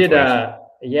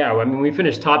we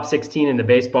finished top 16 in the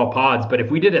baseball pods, but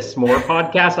if we did a s'more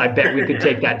podcast, I bet we could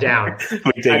take that down.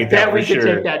 Take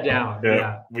that down.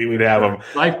 Yeah. We would have them.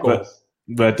 Life goals.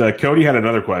 But Cody had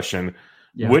another question.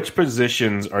 Yeah. Which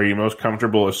positions are you most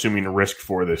comfortable assuming risk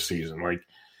for this season? Like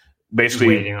basically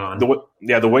waiting on.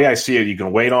 The way I see it, you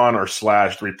can wait on or /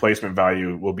 the replacement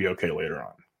value will be okay later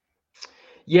on.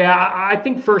 Yeah, I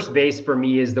think first base for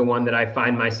me is the one that I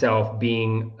find myself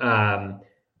being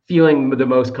feeling the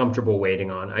most comfortable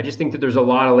waiting on. I just think that there's a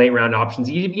lot of late round options,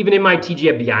 even in my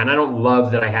TGFBI, and I don't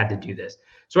love that I had to do this.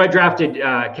 So I drafted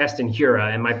Keston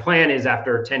Hiura, and my plan is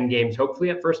after 10 games, hopefully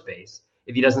at first base,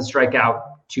 if he doesn't strike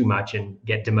out too much and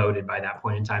get demoted by that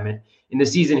point in time. And in the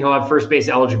season, he'll have first base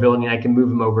eligibility, and I can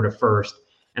move him over to first.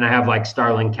 And I have like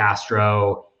Starlin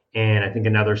Castro and I think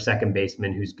another second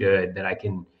baseman who's good that I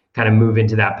can kind of move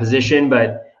into that position.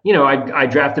 But, I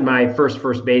drafted my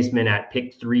first baseman at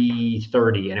pick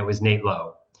 330, and it was Nate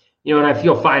Lowe. And I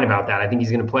feel fine about that. I think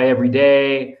he's going to play every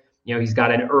day. He's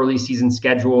got an early season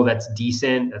schedule that's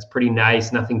decent. That's pretty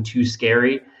nice. Nothing too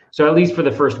scary. So at least for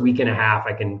the first week and a half,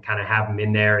 I can kind of have him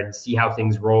in there and see how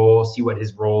things roll, see what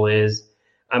his role is.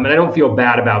 And I don't feel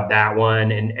bad about that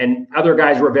one. And other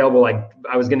guys were available. Like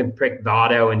I was going to pick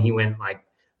Votto, and he went like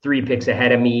 3 picks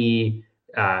ahead of me.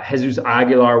 Jesus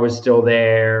Aguilar was still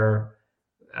there.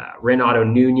 Renato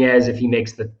Nunez, if he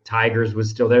makes the Tigers, was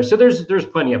still there. So there's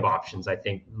plenty of options, I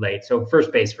think, late. So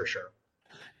first base for sure.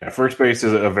 Yeah, first base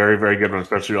is a very, very good one,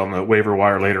 especially on the waiver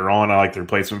wire later on. I like the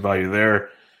replacement value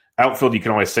there. Outfield, you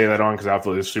can always say that on because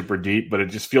outfield is super deep, but it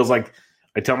just feels like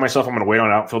I tell myself I'm going to wait on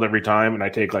outfield every time, and I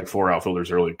take like 4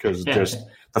 outfielders early because just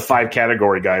the 5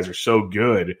 category guys are so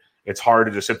good. It's hard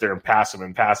to just sit there and pass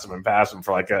them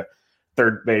for like a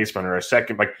third baseman or a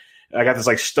second. Like I got this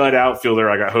like stud outfielder.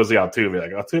 I got Jose Altuve.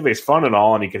 Like Altuve's fun and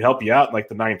all, and he could help you out in like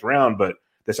the 9th round, but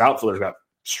this outfielder's got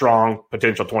strong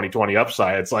potential 2020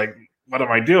 upside. It's like, what am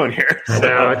I doing here? So,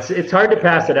 no, it's hard to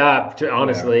pass it up,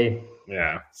 honestly.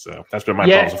 Yeah. So that's been my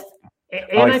problem.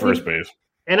 I like first base.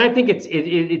 And I think it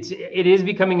is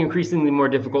becoming increasingly more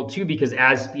difficult too, because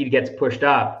as speed gets pushed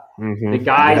up, the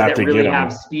guys that really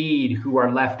have speed who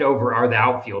are left over are the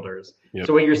outfielders. Yep.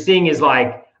 So what you're seeing is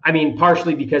like, I mean,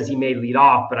 partially because he may lead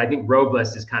off, but I think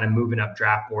Robles is kind of moving up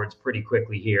draft boards pretty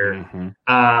quickly here.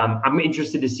 I'm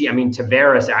interested to see. I mean,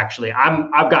 Taveras actually.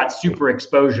 I've got super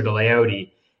exposure to Leote,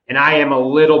 and I am a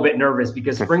little bit nervous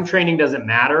because spring training doesn't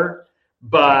matter.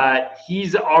 But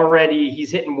he's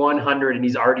hitting 100 and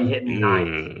he's already hitting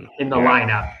 9th in the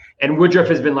lineup. And Woodruff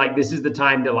has been like, this is the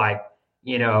time to like,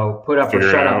 put up or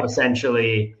shut up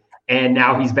essentially. And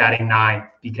now he's batting 9th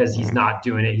because he's not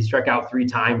doing it. He struck out 3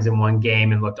 times in one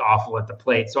game and looked awful at the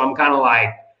plate. So I'm kind of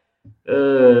like,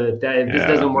 if this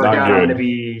doesn't work out, I'm going to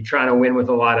be trying to win with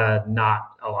not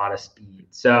a lot of speed.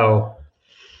 So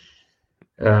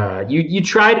you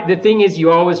tried. The thing is,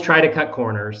 you always try to cut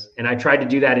corners, and I tried to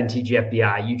do that in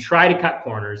TGFBI. You try to cut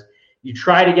corners. You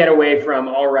try to get away from.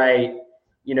 All right,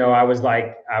 I was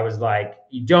like,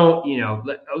 you don't.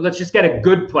 Let's just get a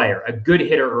good player, a good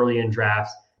hitter early in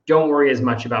drafts. Don't worry as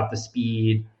much about the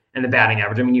speed and the batting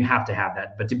average. I mean, you have to have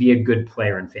that, but to be a good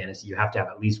player in fantasy, you have to have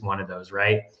at least one of those,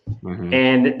 right?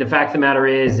 And the fact of the matter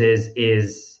is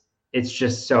it's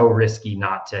just so risky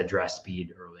not to address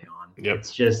speed early on. Yep.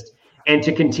 It's just. And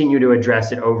to continue to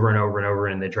address it over and over and over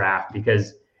in the draft,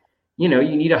 because, you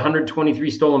need 123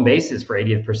 stolen bases for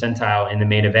 80th percentile in the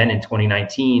main event in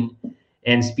 2019.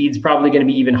 And speed's probably going to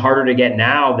be even harder to get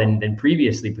now than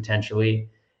previously, potentially.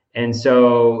 And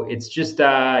so it's just,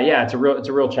 it's a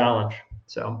real challenge.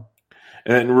 So.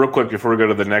 And then real quick, before we go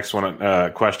to the next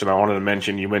question, I wanted to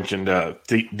mention, you mentioned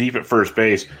deep at first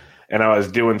base. And I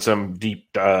was doing some deep,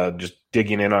 just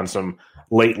digging in on some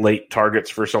late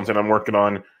targets for something I'm working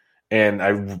on. And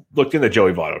I looked into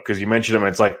Joey Votto because you mentioned him. And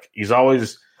it's like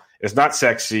it's not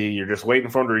sexy. You're just waiting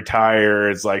for him to retire.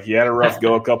 It's like he had a rough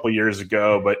go a couple years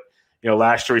ago, but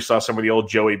last year we saw some of the old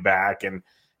Joey back, and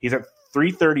he's at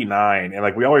 339. And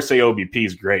like we always say, OBP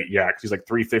is great, because he's like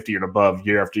 350 and above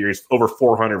year after year. He's over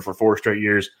 400 for 4 straight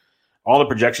years. All the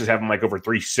projections have him like over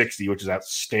 360, which is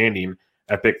outstanding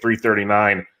at pick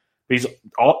 339. But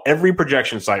every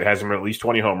projection site has him at least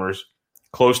 20 homers,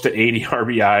 close to 80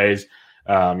 RBIs.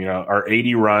 Our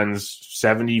 80 runs,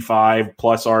 75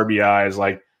 plus RBIs,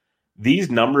 like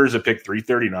these numbers at pick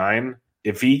 339,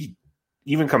 if he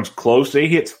even comes close, say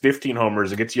he hits 15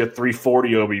 homers, it gets you a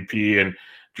 340 OBP, and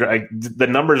the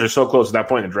numbers are so close at that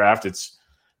point in the draft. It's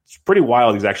pretty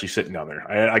wild. He's actually sitting down there.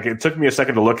 It took me a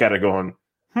second to look at it going,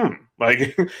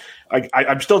 like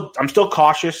I'm still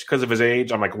cautious because of his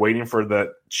age. I'm like waiting for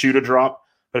the shoe to drop,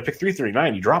 but at pick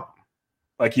 339, you drop him.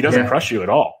 Like he doesn't crush you at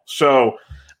all. So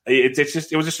it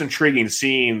was just intriguing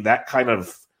seeing that kind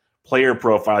of player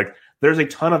profile. Like there's a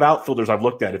ton of outfielders I've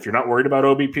looked at. If you're not worried about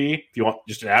OBP, if you want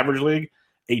just an average league,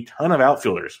 a ton of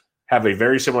outfielders have a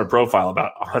very similar profile,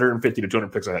 about 150 to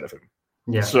 200 picks ahead of him.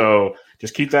 Yeah. So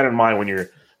just keep that in mind when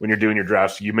you're doing your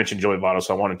drafts. You mentioned Joey Votto,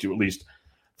 so I wanted to at least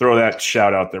throw that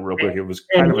shout out there real quick. It was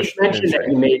kind of you mentioned that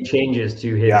he made changes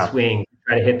to his swing to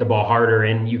try to hit the ball harder,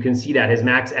 and you can see that his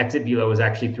max exit velo was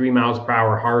actually 3 miles per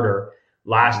hour harder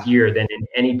last year than in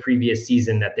any previous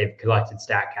season that they've collected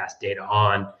StatCast data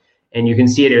on. And you can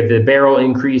see it, the barrel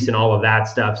increase and all of that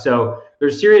stuff. So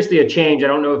there's seriously a change. I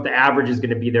don't know if the average is going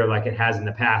to be there like it has in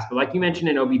the past, but like you mentioned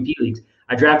in OBP leagues,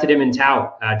 I drafted him in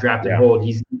tout, drafted hold.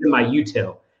 He's in my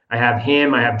util. I have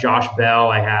him. I have Josh Bell.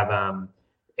 I have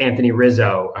Anthony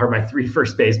Rizzo are my 3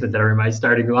 first basemen that are in my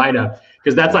starting lineup,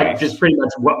 because that's like just pretty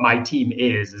much what my team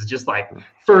is just like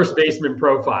first baseman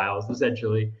profiles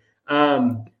essentially.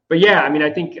 But yeah, I mean, I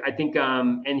think,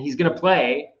 and he's going to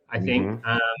play, I think.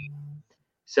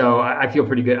 So I feel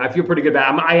pretty good.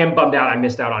 I am bummed out. I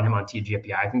missed out on him on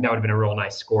TGFBI. I think that would have been a real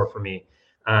nice score for me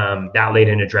that late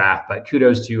in a draft. But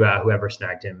kudos to whoever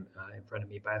snagged him in front of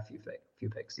me by a few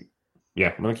picks.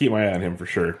 Yeah, I'm going to keep my eye on him for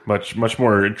sure. Much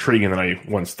more intriguing than I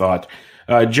once thought.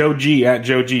 Joe G at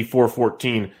Joe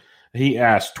G414, he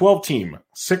asked, 12-team,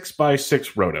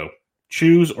 6x6 roto,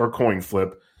 choose or coin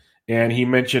flip. And he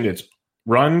mentioned it's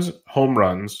runs, home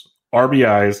runs,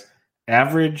 RBIs,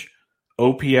 average,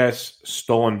 OPS,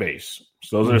 stolen base.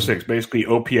 So those are the 6. Basically,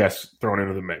 OPS thrown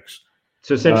into the mix.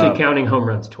 So essentially counting home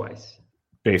runs twice.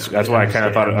 Basically, that's why I kind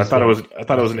of thought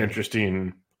it was an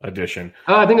interesting addition.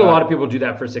 I think a lot of people do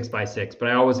that for 6x6, but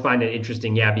I always find it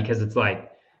interesting. Yeah, because it's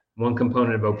like one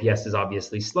component of OPS is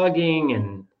obviously slugging,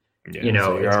 and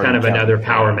so it's kind of another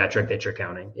power metric that you're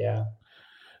counting. Yeah.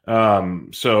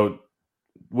 So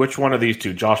which one of these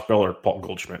two, Josh Bell or Paul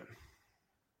Goldschmidt?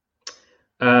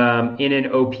 In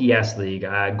an OPS league,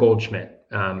 Goldschmidt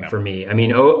for me. I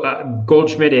mean,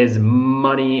 Goldschmidt is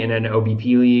money in an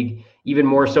OBP league, even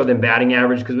more so than batting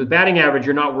average, because with batting average,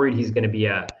 you're not worried he's going to be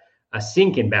a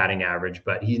sink in batting average,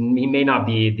 but he may not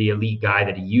be the elite guy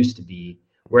that he used to be.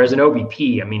 Whereas an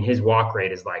OBP, I mean, his walk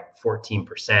rate is like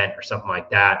 14% or something like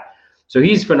that. So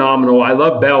he's phenomenal. I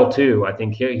love Bell too. I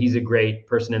think he's a great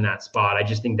person in that spot. I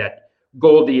just think that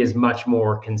Goldie is much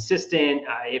more consistent.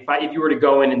 If you were to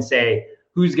go in and say,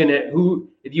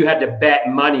 if you had to bet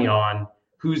money on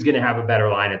who's going to have a better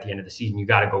line at the end of the season, you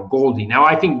got to go Goldie. Now,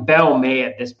 I think Bell may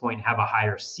at this point have a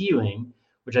higher ceiling,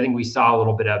 which I think we saw a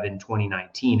little bit of in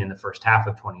 2019, in the first half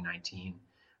of 2019.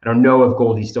 I don't know if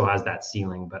Goldie still has that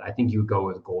ceiling, but I think you would go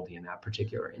with Goldie in that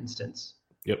particular instance.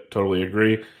 Yep, totally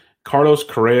agree. Carlos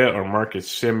Correa or Marcus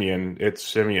Semien? It's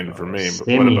Semien for me. But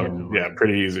Semien. What about,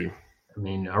 pretty easy. I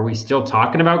mean, are we still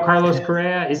talking about Carlos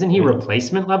Correa? Isn't he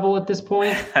replacement level at this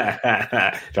point?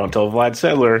 Don't tell Vlad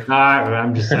Sedler.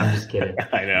 I'm just kidding.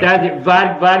 I know.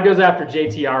 Vlad goes after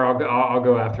JTR. I'll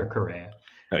go after Correa.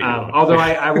 Although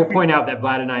I will point out that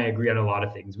Vlad and I agree on a lot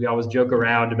of things. We always joke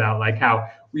around about like how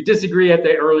we disagree at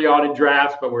the early on in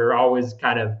drafts, but we're always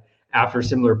kind of after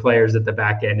similar players at the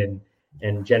back end,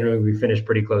 and generally we finish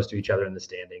pretty close to each other in the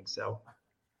standings. So,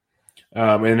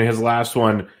 and his last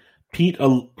one,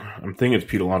 I'm thinking it's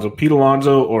Pete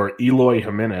Alonso or Eloy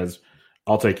Jimenez.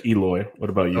 I'll take Eloy. What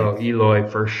about you? Oh, Eloy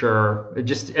for sure.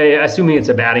 Just assuming it's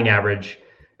a batting average.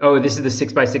 Oh, this is the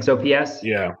 6x6 OPS?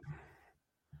 Yeah.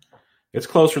 It's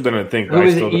closer than I think. Who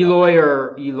is it, Eloy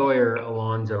or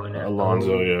Alonso?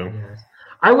 Alonso, yeah. Yes.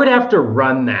 I would have to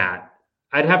run that.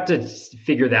 I'd have to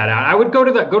figure that out. I would go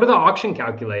to the auction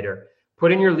calculator,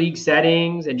 put in your league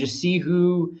settings, and just see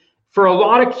who. For a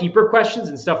lot of keeper questions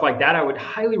and stuff like that, I would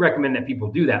highly recommend that people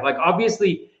do that. Like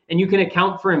obviously, and you can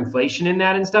account for inflation in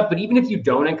that and stuff, but even if you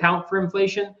don't account for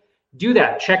inflation, do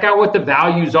that. Check out what the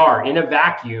values are in a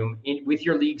vacuum with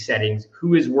your league settings.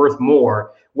 Who is worth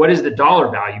more? What is the dollar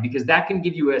value? Because that can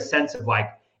give you a sense of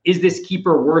like, is this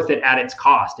keeper worth it at its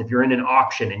cost? If you're in an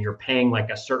auction and you're paying like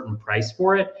a certain price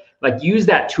for it, like use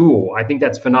that tool. I think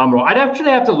that's phenomenal. I'd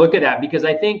actually have to look at that because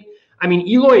I mean,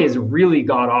 Eloy is really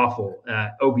god awful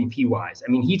OBP wise. I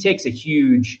mean, he takes a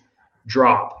huge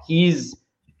drop. He's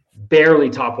barely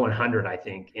top 100, I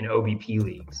think, in OBP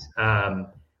leagues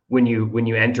when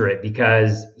you enter it,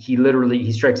 because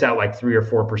he strikes out like 3 or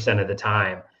 4% of the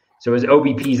time. So his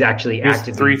OBP is actually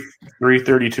active.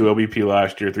 332 OBP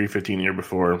last year, 315 the year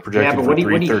before. Projected for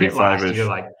 335-ish.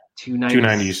 Like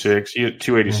 296. He hit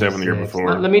 287 the year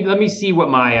before. Let me see what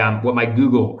my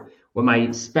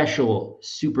special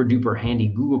super duper handy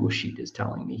Google sheet is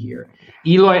telling me here.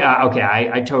 Eloy, okay,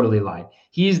 I totally lied.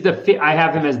 I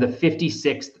have him as the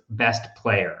 56th best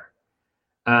player.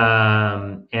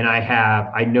 And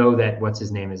I know that what's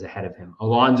his name is ahead of him.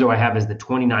 Alonso I have as the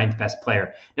 29th best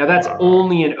player. Now that's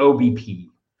only an OBP.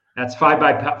 That's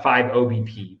 5x5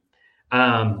 OBP.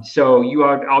 So you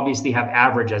obviously have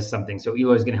average as something. So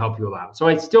Eloy is going to help you a lot. So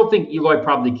I still think Eloy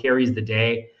probably carries the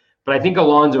day. But I think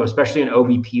Alonso, especially in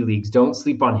OBP leagues, don't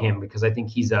sleep on him because I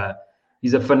think he's a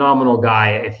phenomenal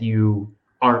guy if you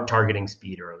aren't targeting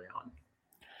speed early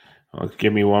on.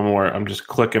 Give me one more. I'm just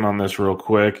clicking on this real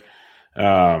quick.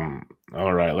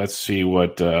 All right, let's see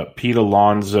what Pete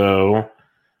Alonso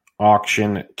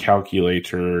auction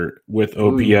calculator with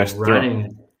OPS.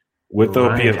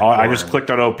 OPS. I just clicked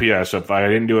on OPS. So if I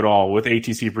didn't do it all with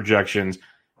ATC projections,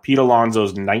 Pete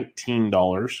Alonso's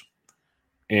 $19.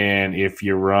 And if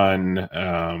you run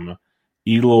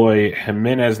Eloy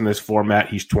Jimenez in this format,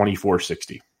 he's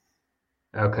 $24.60.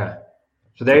 Okay.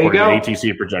 So there you go.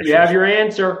 ATC projections. You have your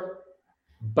answer.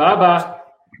 Bubba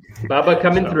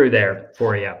coming through there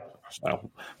for you.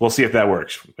 So we'll see if that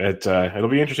works. It'll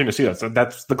be interesting to see that. So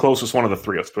that's the closest one of the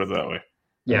three. Let's put it that way.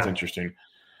 That's interesting.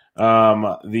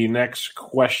 The next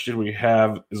question we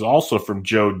have is also from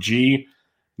Joe G.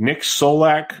 Nick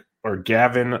Solak or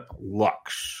Gavin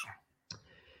Lux?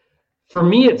 For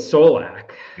me, it's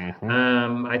Solak.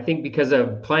 Mm-hmm. I think because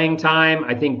of playing time,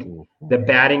 I think the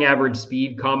batting average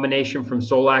speed combination from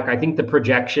Solak, I think the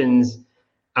projections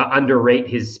underrate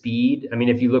his speed. I mean,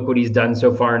 if you look what he's done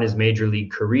so far in his major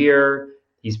league career,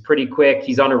 he's pretty quick.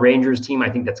 He's on a Rangers team. I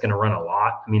think that's going to run a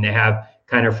lot. I mean, they have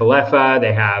Kiner Falefa,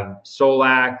 they have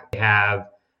Solak, they have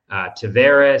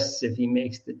Tavares, if he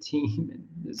makes the team and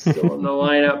is still in the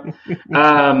lineup.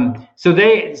 So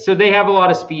they have a lot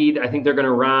of speed. I think they're going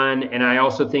to run. And I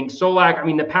also think Solak, I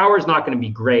mean, the power is not going to be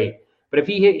great, but I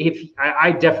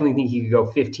definitely think he could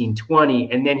go 15,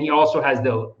 20. And then he also has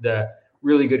the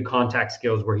really good contact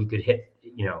skills where he could hit,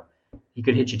 he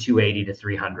could hit you 280 to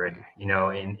 300,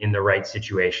 in the right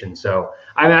situation. So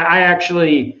I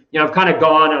actually, I've kind of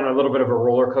gone on a little bit of a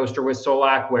roller coaster with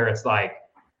Solak where it's like,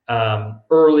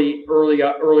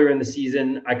 earlier in the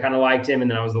season, I kind of liked him,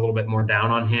 and then I was a little bit more down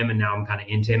on him, and now I'm kind of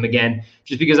into him again,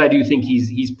 just because I do think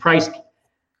he's priced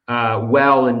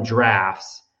well in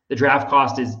drafts. The draft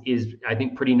cost is I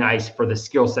think pretty nice for the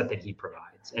skill set that he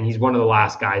provides, and he's one of the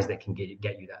last guys that can get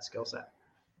you that skill set.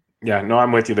 Yeah, no,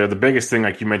 I'm with you there. The biggest thing,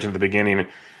 like you mentioned at the beginning,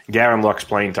 Gavin Lux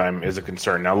playing time is a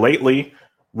concern. Now, lately,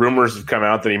 rumors have come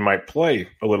out that he might play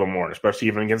a little more, especially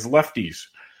even against lefties.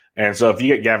 And so if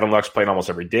you get Gavin Lux playing almost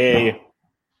every day,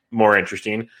 more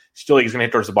interesting. Still, he's going to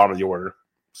hit towards the bottom of the order.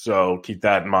 So keep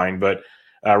that in mind. But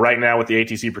right now with the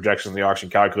ATC projections, the auction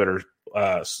calculator,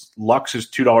 Lux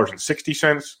is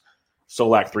 $2.60,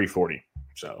 Solak $3.40.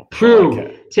 So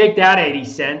take that 80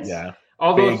 cents. Yeah,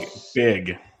 Although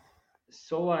big.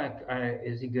 Solak,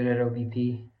 is he good at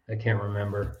OBP? I can't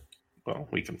remember. Well,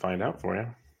 we can find out for you.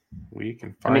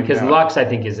 Because Lux, I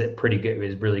think, is pretty good.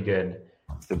 Is really good.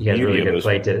 He has really good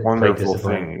play wonderful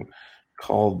thing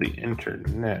called the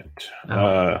internet.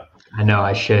 I know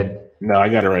I should. No, I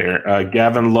got it right here.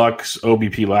 Gavin Lux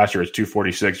OBP last year was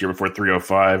 246. Year before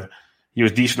 305. He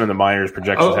was decent in the minors.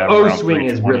 Projections have around swing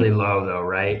is really low though,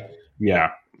 right?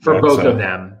 Yeah, for both of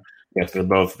them. Yes, they're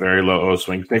both very low O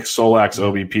swing. Nick Solak's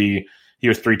OBP, he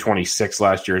was 326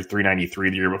 last year, 393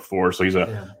 the year before. So he's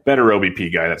a better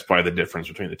OBP guy. That's probably the difference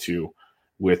between the two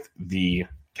with the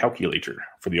calculator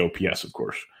for the OPS, of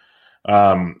course.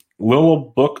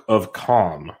 Little Book of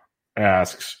Calm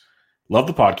asks, love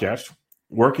the podcast.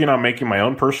 Working on making my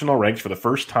own personal ranks for the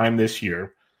first time this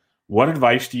year. What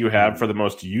advice do you have for the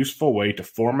most useful way to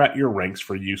format your ranks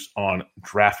for use on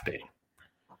draft day?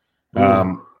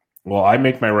 Well, I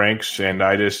make my ranks and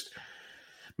I just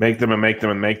make them. And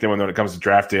when it comes to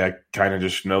draft day, I kind of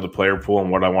just know the player pool and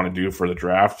what I want to do for the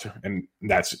draft. And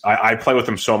I play with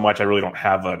them so much, I really don't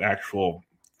have an actual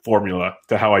formula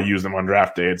to how I use them on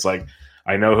draft day. It's like,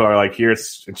 I know who I like here.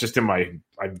 It's just I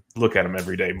look at them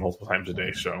every day, multiple times a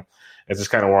day. So it's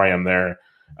just kind of where I am there.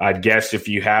 I'd guess if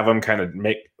you have them, kind of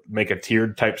make a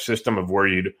tiered type system of where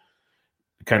you'd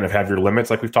kind of have your limits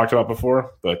like we've talked about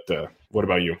before. But what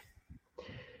about you?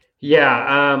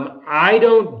 Yeah, I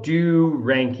don't do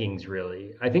rankings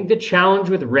really. I think the challenge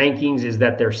with rankings is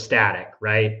that they're static,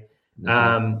 right?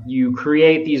 Mm-hmm. You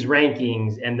create these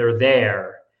rankings and they're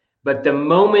there, but the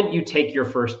moment you take your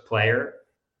first player,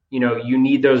 you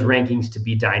need those rankings to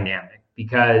be dynamic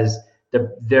because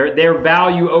their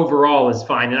value overall is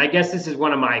fine. And I guess this is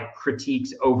one of my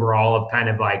critiques overall of kind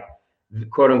of like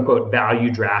quote unquote value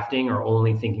drafting, or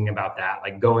only thinking about that,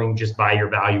 like going just by your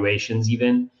valuations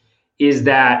even, is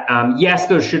that yes,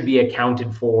 those should be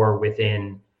accounted for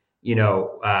within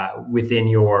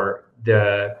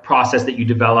the process that you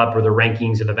develop or the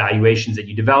rankings or the valuations that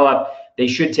you develop. They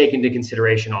should take into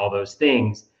consideration all those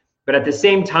things. But at the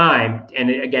same time,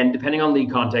 and again, depending on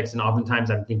league context, and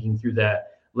oftentimes I'm thinking through the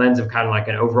lens of kind of like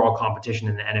an overall competition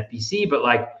in the NFBC, but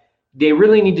like they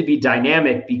really need to be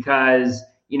dynamic because,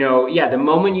 the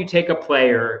moment you take a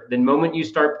player, the moment you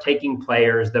start taking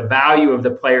players, the value of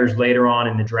the players later on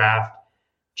in the draft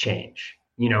change,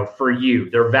 for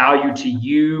you, their value to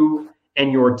you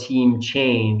and your team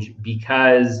change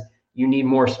because you need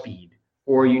more speed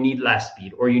or you need less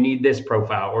speed or you need this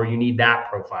profile or you need that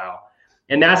profile.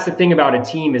 And that's the thing about a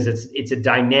team is it's a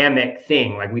dynamic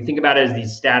thing. Like we think about it as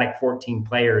these static 14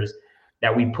 players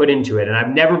that we put into it. And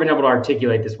I've never been able to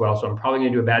articulate this well, so I'm probably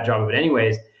going to do a bad job of it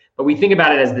anyways. But we think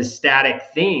about it as this static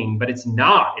thing, but it's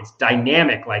not. It's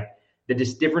dynamic. Like the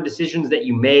different decisions that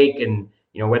you make and,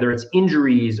 whether it's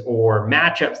injuries or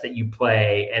matchups that you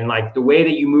play and like the way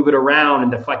that you move it around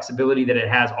and the flexibility that it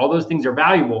has, all those things are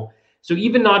valuable. So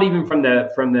not even from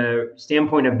the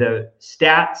standpoint of the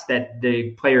stats that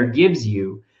the player gives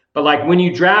you, but like when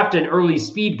you draft an early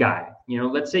speed guy,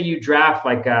 let's say you draft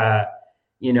like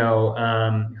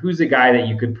who's a guy that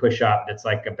you could push up that's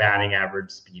like a batting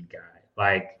average speed guy,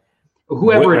 like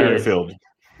whoever Whit it is. Merrifield.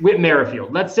 Whit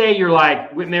Merrifield. Let's say you're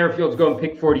like Whit Merrifield's going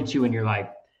pick 42, and you're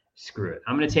like, screw it,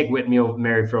 I'm going to take Whit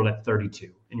Merrifield at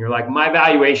 32, and you're like, my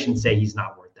valuations say he's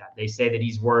not worth that. They say that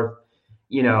he's worth.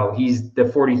 He's the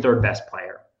 43rd best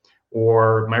player,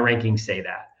 or my rankings say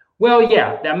that. Well,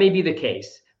 yeah, that may be the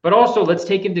case. But also let's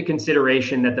take into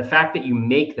consideration that the fact that you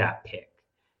make that pick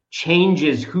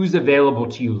changes who's available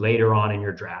to you later on in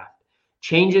your draft,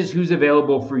 changes who's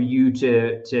available for you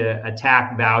to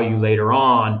attack value later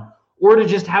on, or to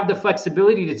just have the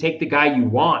flexibility to take the guy you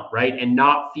want, right? And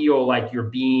not feel like you're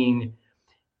being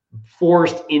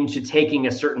forced into taking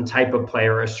a certain type of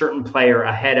player, a certain player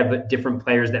ahead of different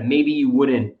players that maybe you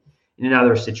wouldn't in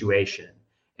another situation.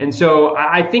 And so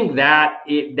I think that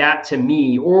to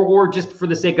me, or just for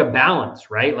the sake of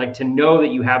balance, right? Like to know that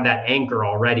you have that anchor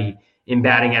already in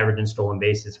batting average and stolen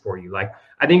bases for you. Like,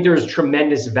 I think there's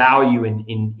tremendous value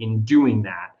in doing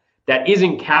that. That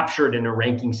isn't captured in a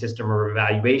ranking system or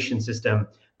evaluation system,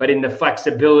 but in the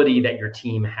flexibility that your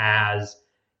team has,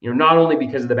 not only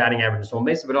because of the batting average and stolen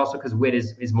bases, but also because WIT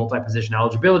is multi-position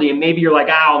eligibility. And maybe you're like,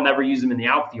 I'll never use him in the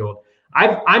outfield.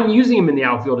 I'm using him in the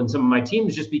outfield in some of my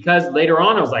teams just because later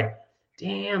on I was like,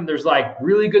 damn, there's like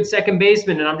really good second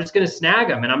baseman and I'm just going to snag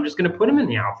him and I'm just going to put him in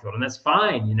the outfield and that's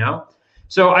fine,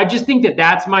 So I just think that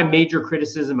that's my major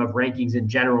criticism of rankings in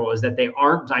general, is that they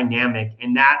aren't dynamic.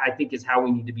 And that, I think, is how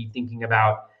we need to be thinking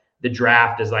about the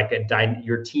draft, as like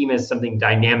your team is something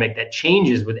dynamic that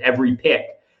changes with every pick.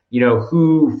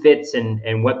 Who fits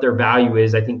and what their value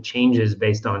is, I think changes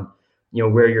based on,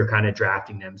 where you're kind of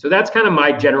drafting them. So that's kind of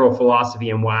my general philosophy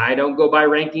and why I don't go by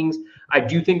rankings. I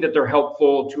do think that they're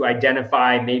helpful to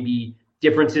identify maybe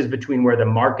differences between where the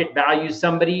market values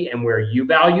somebody and where you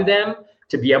value them,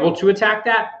 to be able to attack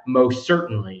that, most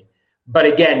certainly. But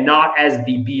again, not as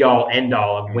the be all end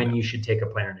all of when you should take a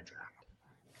player in a draft.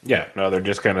 Yeah, no, they're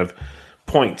just kind of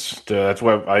points. That's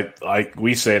what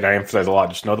we say, and I emphasize a lot,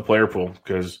 just know the player pool,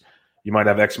 because you might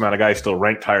have X amount of guys still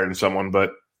ranked higher than someone,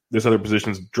 but this other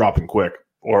position's dropping quick,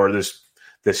 or this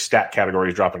stat category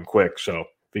is dropping quick. So if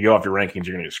you go off your rankings,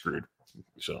 you're going to get screwed.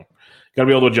 So got to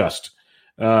be able to adjust.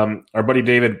 Our buddy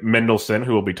David Mendelson,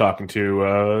 who we'll be talking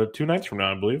to 2 nights from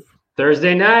now, I believe.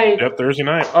 Thursday night. Yep, Thursday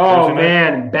night. Oh, Thursday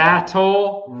man. night.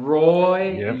 Battle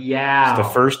Roy. Yep. Yeah. It's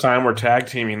the first time we're tag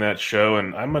teaming that show,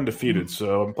 and I'm undefeated,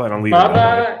 so I'm planning on leaving.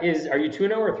 Bubba are you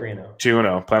 2-0 or 3-0?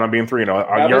 2-0. Plan on being 3-0.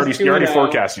 You're already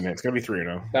forecasting it. It's going to be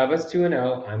 3-0. Bubba's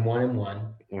 2-0. I'm 1-1.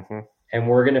 Mm-hmm. And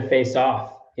we're going to face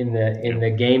off in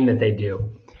the game that they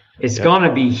do. It's going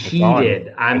to be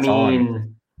heated.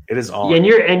 It is on.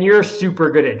 And you're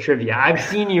super good at trivia. I've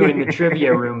seen you in the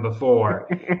trivia room before.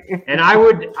 And I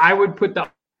would put the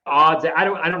odds. I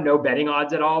don't know betting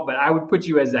odds at all, but I would put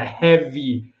you as a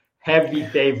heavy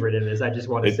favorite in this. I just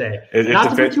want to say, not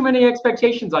to put too many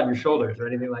expectations on your shoulders or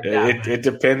anything like that. It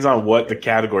depends on what the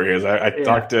category is. I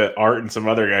talked to Art and some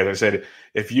other guys. I said,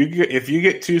 if you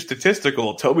get too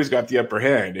statistical, Toby's got the upper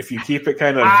hand. If you keep it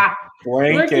kind of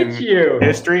blank and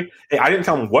history, I didn't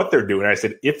tell them what they're doing. I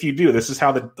said, if you do, this is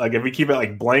how if we keep it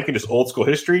like blank and just old school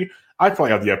history, I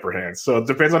probably have the upper hand. So it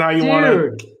depends on how you want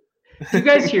to. Do you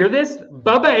guys hear this?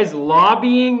 Bubba is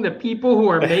lobbying the people who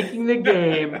are making the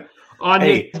game on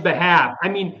his behalf. I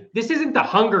mean, this isn't the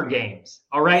Hunger Games,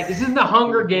 all right? This isn't the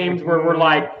Hunger Games where we're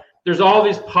like, there's all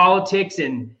this politics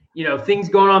and, things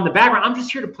going on in the background. I'm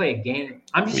just here to play a game.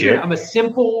 I'm just here. I'm a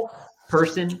simple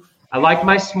person. I like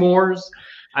my s'mores.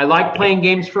 I like playing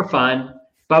games for fun.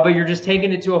 Bubba, you're just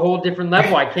taking it to a whole different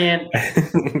level. I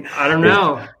don't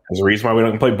know. There's a reason why we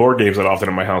don't play board games that often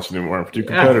in my house anymore. I'm too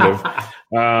competitive.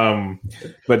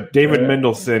 But David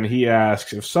Mendelson, he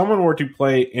asks, if someone were to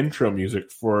play intro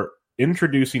music for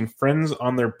introducing friends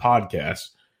on their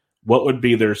podcast, what would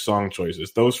be their song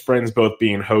choices? Those friends both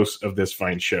being hosts of this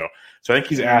fine show. So I think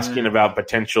he's asking about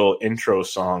potential intro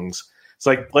songs. It's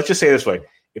like, let's just say it this way.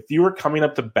 If you were coming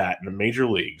up to bat in the major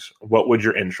leagues, what would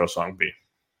your intro song be?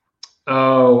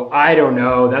 Oh, I don't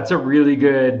know. That's a really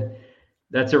good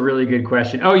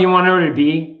question. Oh, you want to know what it would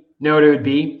be? Know what it would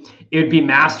be? It would be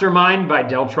Mastermind by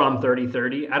Deltron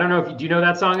 3030. I don't know do you know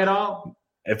that song at all?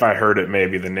 If I heard it,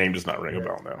 maybe the name does not ring a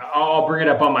bell now. I'll bring it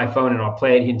up on my phone and I'll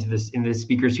play it into the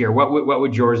speakers here. What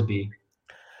would yours be?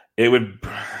 It would,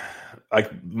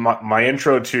 like my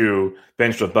intro to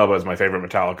Benched with Bubba is my favorite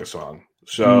Metallica song.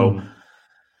 So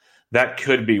that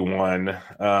could be one.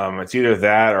 It's either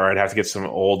that or I'd have to get some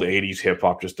old 80s hip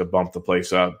hop just to bump the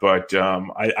place up. But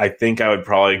I think I would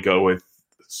probably go with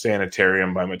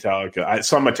Sanitarium by Metallica.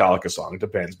 Some Metallica song, it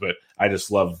depends, but I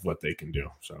just love what they can do.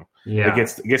 So it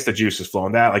gets the juices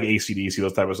flowing. That, like AC/DC,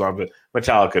 those type of songs, but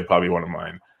Metallica would probably be one of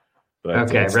mine. But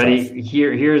okay, ready? Tough.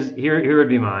 Here would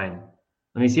be mine.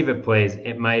 Let me see if it plays.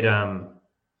 It might.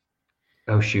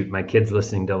 Oh shoot, my kid's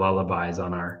listening to lullabies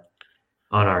on our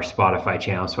Spotify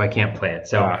channel, so I can't play it.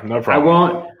 So no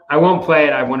problem. I won't play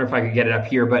it. I wonder if I could get it up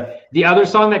here. But the other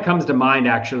song that comes to mind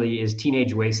actually is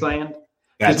Teenage Wasteland.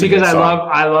 Just because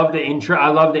I love the intro. I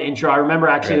love the intro. I remember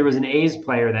actually there was an A's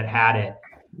player that had it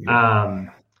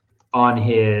on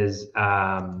his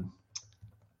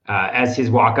as his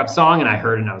walk-up song, and I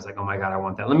heard it and I was like, oh my God, I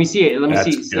want that. Let me see it. Let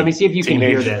me see if you can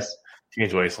hear this.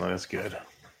 Teenage Wasteland is good.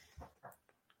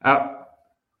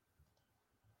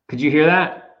 Could you hear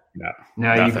that?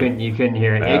 No, you couldn't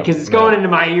hear it because it's going into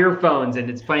my earphones and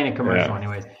it's playing a commercial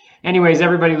anyways,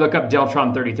 everybody look up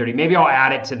Deltron 3030. Maybe I'll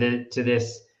add it to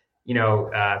this,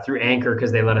 through Anchor,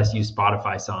 because they let us use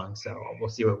Spotify songs. So we'll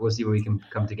see what we can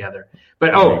come together.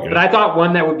 But I thought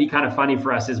one that would be kind of funny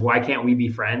for us is, why can't we be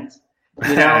friends?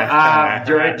 During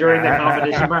the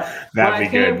competition part. That'd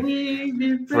be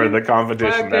good for the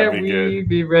competition. That'd be good.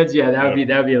 Be friends? Yeah, that'd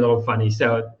be a little funny.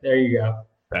 So there you go.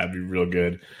 That'd be real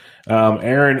good.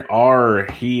 Aaron R.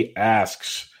 He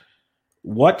asks,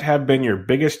 what have been your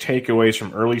biggest takeaways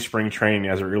from early spring training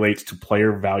as it relates to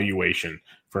player valuation?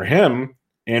 For him,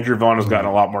 Andrew Vaughn has gotten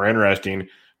a lot more interesting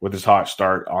with his hot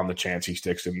start on the chance he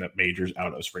sticks in the majors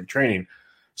out of spring training.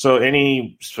 So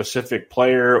any specific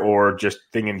player or just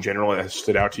thing in general that has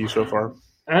stood out to you so far?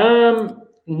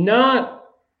 Not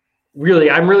really.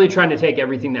 I'm really trying to take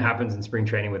everything that happens in spring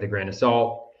training with a grain of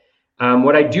salt.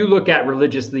 What I do look at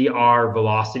religiously are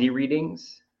velocity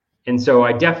readings. And so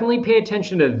I definitely pay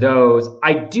attention to those.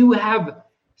 I do have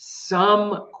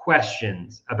some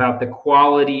questions about the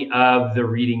quality of the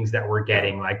readings that we're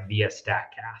getting, like via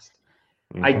StatCast.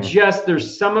 Mm-hmm.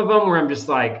 There's some of them where I'm just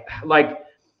like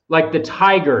the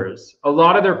Tigers, a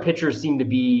lot of their pitchers seem to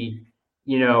be,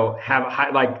 have high,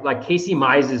 like Casey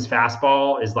Mize's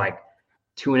fastball is like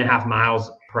 2.5 miles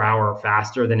per hour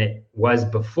faster than it was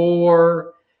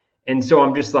before. And so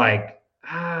I'm just like,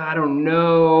 I don't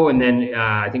know. And then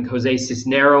I think Jose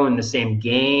Cisnero in the same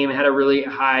game had a really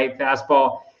high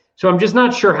fastball. So I'm just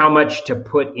not sure how much to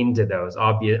put into those,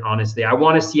 honestly. I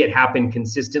want to see it happen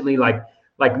consistently. Like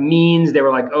Means, they were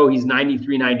like, oh, he's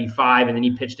 93, 95. And then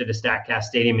he pitched at a StatCast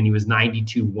stadium and he was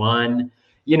 92-1,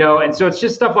 And so it's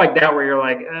just stuff like that where you're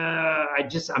like,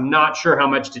 I'm not sure how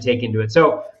much to take into it.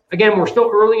 So again, we're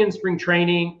still early in spring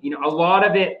training. A lot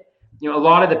of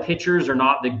the pitchers are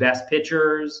not the best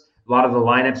pitchers. A lot of the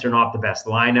lineups are not the best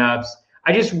lineups.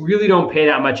 I just really don't pay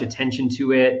that much attention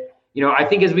to it. I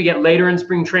think as we get later in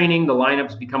spring training, the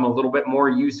lineups become a little bit more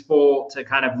useful to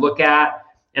kind of look at.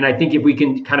 And I think if we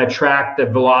can kind of track the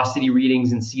velocity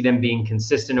readings and see them being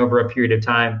consistent over a period of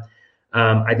time,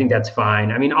 I think that's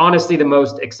fine. I mean, honestly, the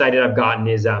most excited I've gotten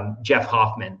is Jeff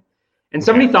Hoffman. And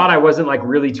somebody thought I wasn't like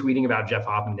really tweeting about Jeff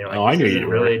Hoffman. They're like, I knew you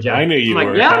were. I knew you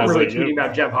were. Yeah, I'm really tweeting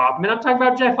about Jeff Hoffman. I'm talking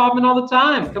about Jeff Hoffman all the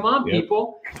time. Come on,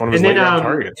 people. And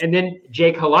then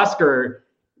Jake Halusker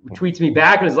tweets me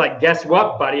back and is like, guess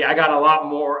what, buddy? I got a lot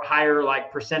more higher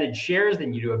like percentage shares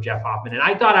than you do of Jeff Hoffman. And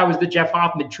I thought I was the Jeff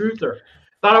Hoffman truther.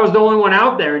 Thought I was the only one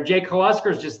out there. And Jake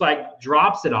Halusker's just like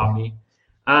drops it on me.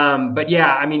 But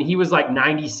yeah, I mean, he was like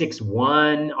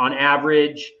 96-1 on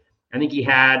average. I think he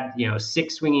had,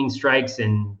 6 swinging strikes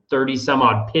and 30 some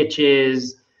odd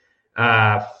pitches,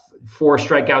 4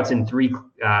 strikeouts in 3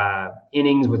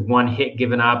 innings with 1 hit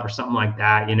given up or something like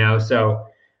that, So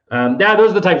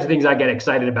those are the types of things I get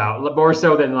excited about, more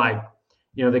so than like,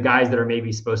 the guys that are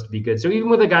maybe supposed to be good. So even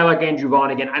with a guy like Andrew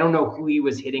Vaughn, again, I don't know who he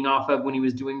was hitting off of when he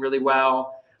was doing really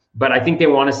well, but I think they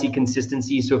want to see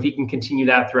consistency. So if he can continue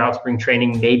that throughout spring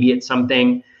training, maybe it's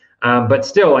something. But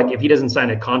still, like if he doesn't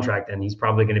sign a contract, then he's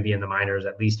probably going to be in the minors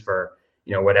at least for,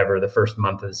 whatever the first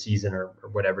month of the season or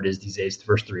whatever it is these days, the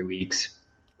first 3 weeks.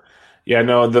 Yeah,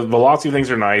 no, the velocity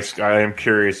things are nice. I am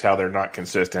curious how they're not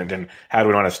consistent and how do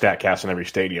we not have StatCast in every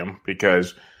stadium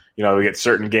because, we get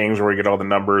certain games where we get all the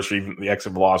numbers or even the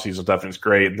exit velocities and stuff, and it's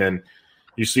great. And then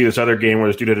you see this other game where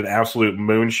this dude did an absolute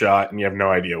moonshot and you have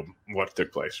no idea what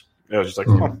took place. It was just like,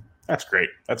 oh, that's great.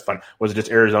 That's fun. Was it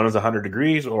just Arizona's 100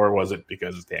 degrees or was it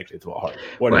because they actually threw it hard?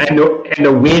 And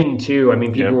the wind, too. I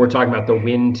mean, people were talking about the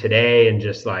wind today and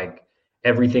just like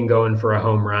everything going for a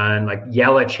home run. Like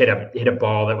Yelich hit a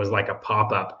ball that was like a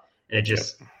pop-up and it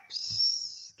just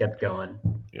kept going.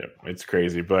 Yeah, it's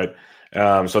crazy. But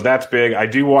so that's big. I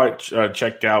do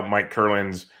checked out Mike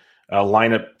Curlin's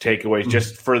lineup takeaways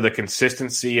just for the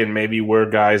consistency and maybe where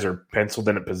guys are penciled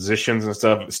in at positions and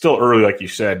stuff. It's still early, like you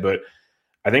said, but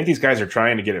I think these guys are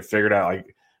trying to get it figured out.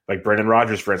 Like Brendan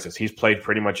Rodgers, for instance, he's played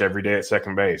pretty much every day at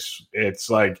second base. It's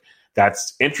like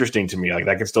that's interesting to me. Like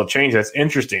that can still change. That's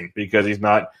interesting because it's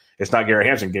not Garrett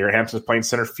Hampson. Garrett Hampson's playing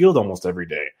center field almost every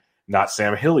day, not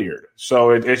Sam Hilliard.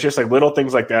 So it's just like little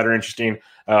things like that are interesting.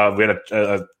 We had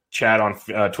a chat on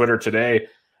Twitter today.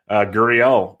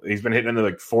 Gurriel, he's been hitting into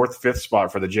the 4th, 5th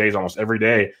spot for the Jays almost every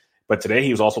day. But today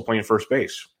he was also playing first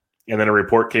base. And then a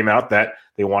report came out that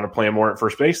they want to play him more at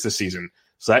first base this season.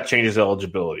 So that changes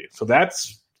eligibility. So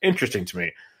that's interesting to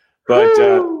me. But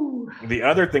the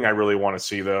other thing I really want to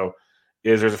see, though,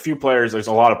 is there's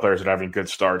a lot of players that are having good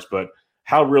starts, but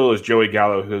how real is Joey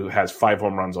Gallo, who has 5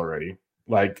 home runs already?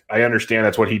 Like, I understand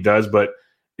that's what he does, but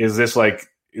is this like,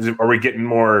 are we getting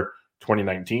more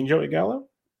 2019 Joey Gallo?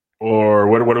 Or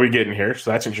what are we getting here?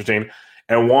 So that's interesting.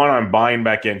 And one I'm buying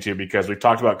back into because we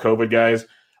talked about COVID, guys.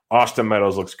 Austin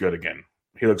Meadows looks good again.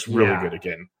 He looks really good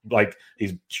again. Like,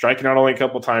 he's striking out only a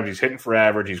couple times. He's hitting for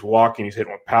average. He's walking. He's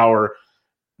hitting with power.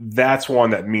 That's one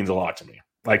that means a lot to me.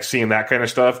 Like, seeing that kind of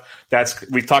stuff.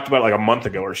 We talked about it like a month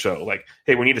ago or so. Like,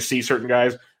 hey, we need to see certain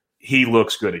guys. He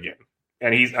looks good again.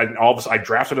 And I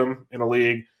drafted him in a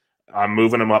league. I'm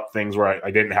moving him up things where I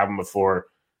didn't have him before.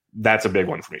 That's a big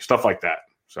one for me. Stuff like that.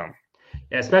 So,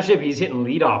 yeah, especially if he's hitting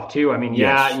leadoff too. I mean, the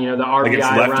RBI against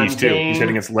lefties too. Thing. He's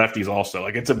hitting against lefties also.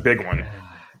 Like, it's a big one.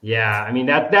 Yeah, I mean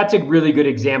that's a really good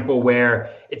example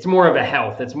where it's more of a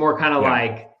health. It's more kind of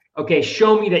like, okay,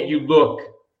 show me that you look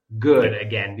good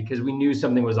again, because we knew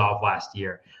something was off last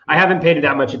year. I haven't paid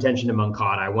that much attention to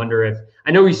Moncada.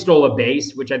 I know he stole a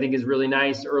base, which I think is really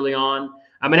nice early on.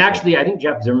 I mean, actually, I think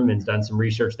Jeff Zimmerman's done some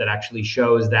research that actually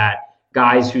shows that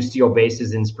guys who steal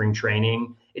bases in spring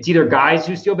training, it's either guys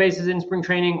who steal bases in spring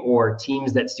training or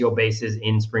teams that steal bases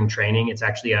in spring training. It's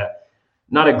actually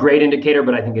not a great indicator,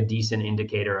 but I think a decent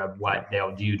indicator of what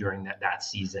they'll do during that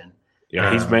season.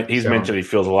 Yeah, he's mentioned he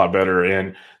feels a lot better.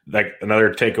 And like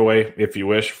another takeaway, if you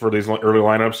wish, for these early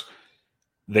lineups,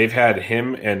 they've had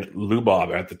him and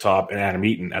Lubob at the top and Adam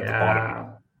Eaton at the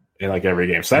bottom in like every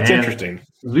game. So that's interesting.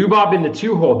 Lubob in the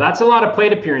 2-hole. That's a lot of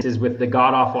plate appearances with the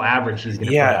god awful average he's going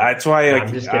to. Yeah, that's why.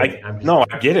 I'm just kidding.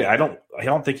 I get it. I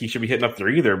don't think he should be hitting up there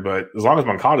either. But as long as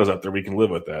Moncada's up there, we can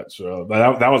live with that. So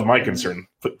that was my concern.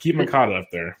 Keep Moncada up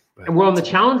there. Well, and the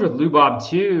challenge with Lubob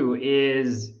too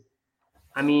is,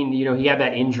 I mean, he had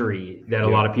that injury that a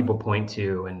lot of people point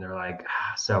to, and they're like,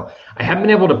 so I haven't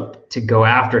been able to go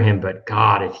after him. But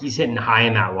God, if he's hitting high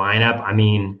in that lineup, I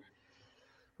mean,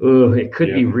 it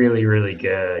could be really, really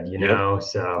good,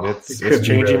 So it's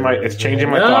changing my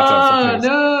thoughts on some things.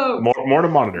 No, more to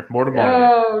monitor.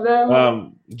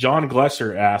 No. John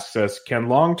Glesser asks us, can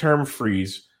long-term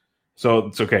freeze? So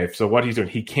it's okay. So what he's doing,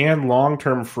 he can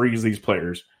long-term freeze these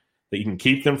players that you can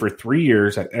keep them for 3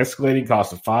 years at escalating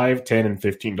costs of $5, $10, and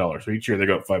 $15. So each year they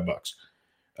go up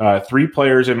 $5. 3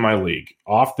 players in my league.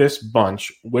 Off this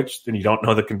bunch, and you don't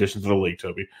know the conditions of the league,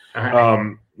 Toby.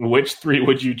 Right. Which 3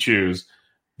 would you choose?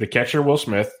 The catcher, Will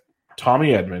Smith,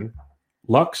 Tommy Edman,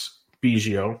 Lux,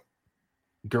 Biggio,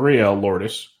 Gurriel,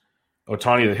 Lourdes,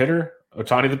 Ohtani the hitter,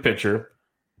 Ohtani the pitcher,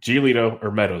 Giolito, or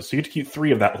Meadows. So you get to keep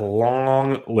 3 of that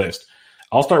long list.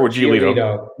 I'll start with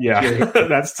Giolito. Yeah,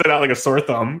 that stood out like a sore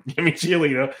thumb. Give me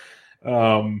Giolito.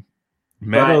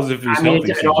 Meadows, if he's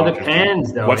healthy. It all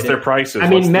depends, though. What's their prices? I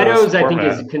mean, Meadows, I think,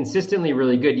 is consistently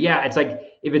really good. Yeah, it's like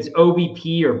if it's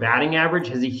OBP or batting average,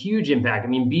 has a huge impact. I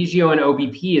mean, Biggio and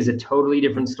OBP is a totally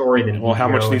different story than how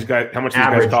much these guys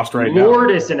cost right now.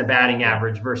 Lourdes and a batting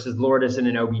average versus Lourdes and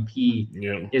an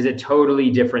OBP is a totally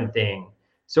different thing.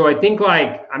 So I think,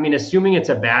 assuming it's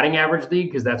a batting average league,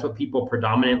 because that's what people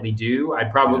predominantly do,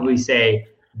 I'd probably say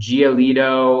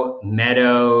Giolito,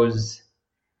 Meadows.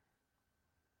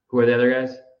 Who are the other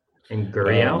guys? And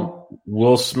Gurriel?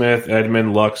 Will Smith,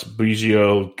 Edman, Lux,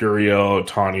 Biggio, Gurriel,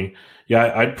 Ohtani.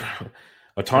 Yeah,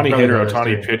 Ohtani hitter,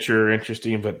 Ohtani pitcher,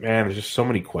 interesting, but man, there's just so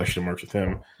many question marks with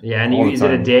him. Yeah, and is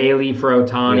it a daily for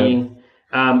Ohtani? Yeah.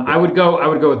 I would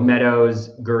go with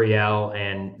Meadows, Gurriel,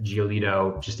 and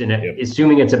Giolito, just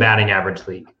assuming it's a batting average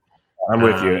league. I'm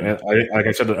with you. And like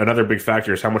I said, another big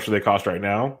factor is how much do they cost right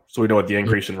now? So we know what the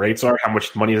increase in rates are. How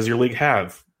much money does your league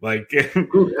have? I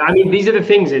mean, these are the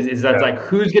things is that's like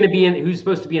who's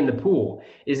supposed to be in the pool?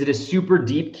 Is it a super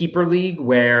deep keeper league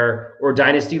or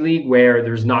dynasty league where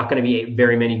there's not going to be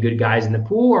very many good guys in the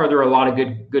pool, or are there a lot of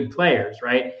good players,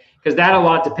 right? Because that a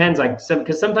lot depends.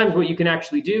 Because sometimes what you can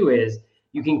actually do is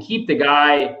you can keep the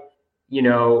guy,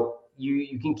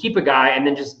 you can keep a guy and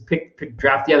then just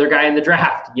draft the other guy in the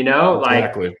draft,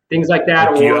 exactly. Things like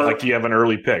that. Like you have an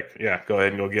early pick. Yeah, go ahead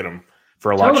and go get him for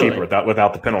a lot cheaper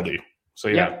without the penalty. So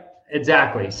yeah,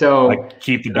 exactly. So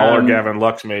keep the dollar Gavin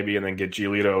Lux maybe, and then get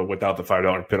Giolito without the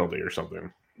 $5 penalty or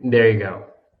something. There you go.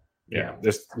 Yeah.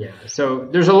 So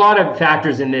there's a lot of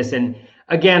factors in this, and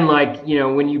again,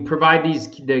 when you provide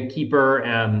the keeper,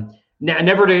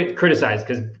 never to criticize,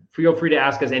 because feel free to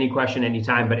ask us any question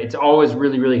anytime, but it's always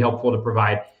really, really helpful to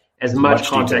provide as much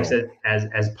context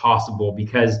as possible,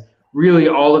 because really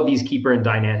all of these keeper and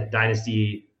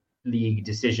dynasty league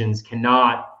decisions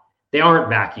they aren't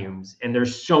vacuums, and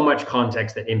there's so much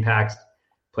context that impacts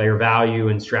player value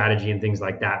and strategy and things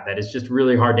like that it's just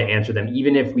really hard to answer them,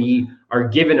 even if we are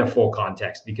given a full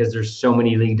context, because there's so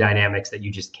many league dynamics that you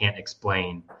just can't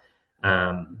explain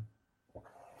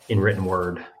in written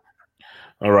word.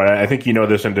 All right. I think you know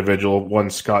this individual, one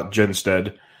Scott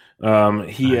Genstead.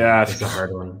 He asks, That's a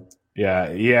hard one.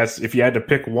 Yeah, he asks if you had to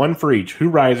pick one for each, who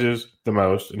rises the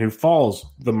most and who falls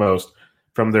the most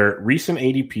from their recent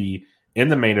ADP in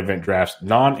the main event drafts,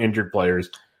 non-injured players.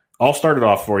 I'll start it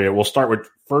off for you. We'll start with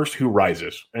first who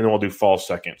rises, and then we'll do falls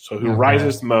second. So who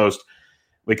rises the most?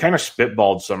 We kind of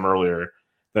spitballed some earlier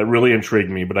that really intrigued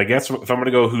me, but I guess if I'm going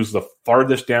to go who's the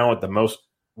farthest down with the most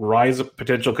rise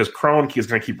potential, because Kroenke is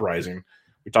going to keep rising.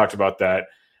 We talked about that.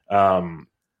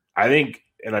 I think,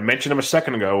 and I mentioned him a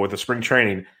second ago with the spring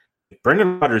training,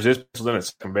 Brendan Rodgers is penciled in at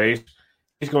second base.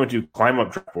 He's going to climb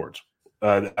up draft boards,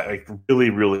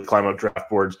 really, really climb up draft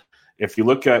boards. If you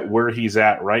look at where he's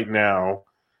at right now,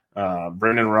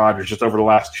 Brendan Rodgers, just over the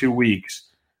last 2 weeks,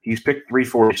 he's picked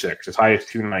 346, as high as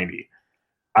 290.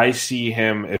 I see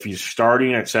him, if he's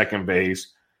starting at second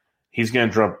base, he's going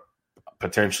to drop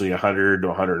potentially 100 to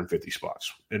 150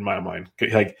 spots in my mind.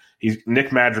 Like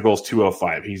Nick Madrigal's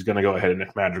 205. He's going to go ahead of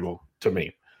Nick Madrigal to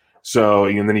me. So,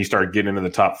 and then you start getting into the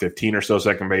top 15 or so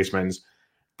second basemen.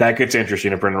 That gets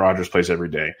interesting if Brendan Rodgers plays every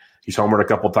day. He's homered a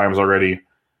couple times already.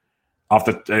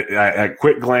 At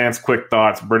quick glance, quick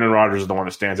thoughts, Brendan Rodgers is the one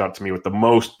that stands out to me with the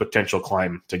most potential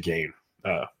climb to gain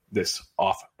this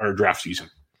draft season.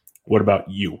 What about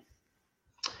you?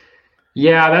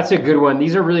 Yeah, that's a good one.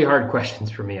 These are really hard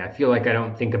questions for me. I feel like I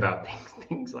don't think about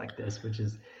things like this, which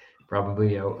is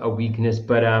probably a weakness.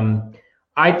 But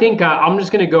I think I'm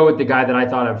just going to go with the guy that I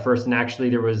thought of first. And actually,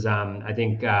 there was, I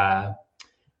think,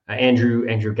 Andrew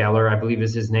Geller, I believe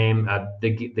is his name,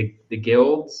 the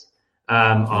Guilds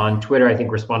on Twitter, I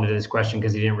think, responded to this question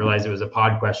because he didn't realize it was a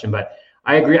pod question. But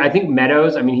I agree. I think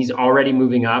Meadows, I mean, he's already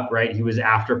moving up, right? He was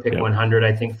after pick 100,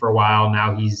 I think, for a while.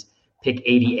 Now he's pick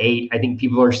 88. I think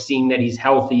people are seeing that he's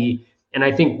healthy. And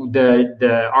I think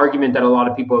the argument that a lot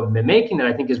of people have been making that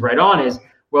I think is right on is,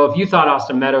 well, if you thought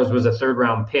Austin Meadows was a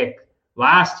third-round pick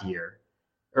last year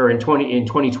or in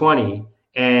 2020,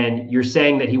 and you're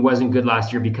saying that he wasn't good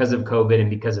last year because of COVID and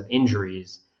because of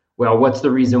injuries, well, what's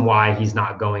the reason why he's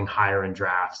not going higher in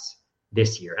drafts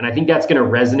this year? And I think that's going to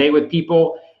resonate with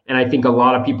people. And I think a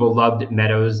lot of people loved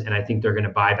Meadows, and I think they're going to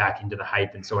buy back into the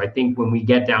hype. And so I think when we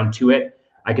get down to it,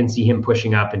 I can see him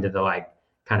pushing up into the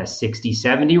kind of 60,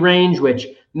 70 range, which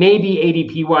maybe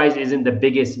ADP wise isn't the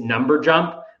biggest number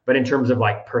jump, but in terms of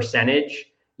percentage,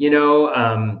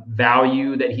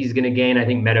 value that he's going to gain, I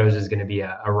think Meadows is going to be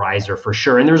a riser for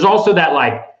sure. And there's also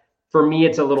that, for me,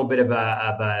 it's a little bit of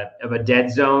a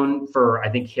dead zone for, I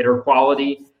think, hitter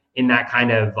quality in that kind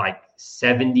of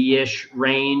 70-ish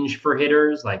range for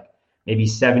hitters, maybe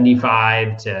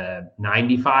 75 to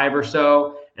 95 or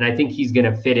so. And I think he's going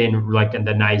to fit in in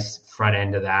the nice front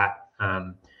end of that,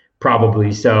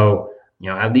 probably. So,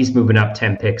 at least moving up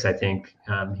 10 picks, I think,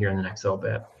 here in the next little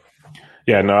bit.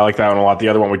 Yeah, no, I like that one a lot. The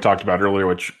other one we talked about earlier,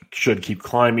 which should keep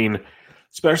climbing,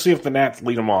 especially if the Nats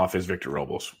lead him off, is Victor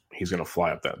Robles. He's going to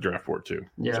fly up that draft board too.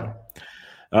 Yeah. So,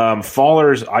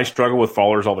 fallers, I struggle with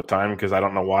fallers all the time because I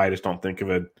don't know why. I just don't think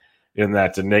of it in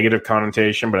that a negative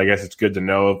connotation, but I guess it's good to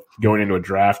know going into a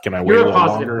draft. Can I wait a little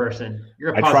longer?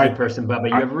 You're a positive person, Bubba.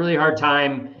 You have a really hard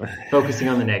time focusing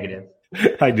on the negative.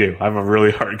 I do. I'm a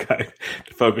really hard guy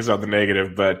to focus on the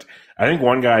negative, but I think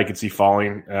one guy I could see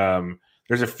falling.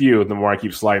 There's a few. The more I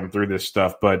keep sliding through this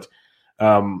stuff, but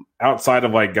outside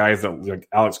of guys that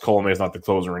Alex Colomé is not the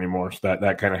closer anymore, so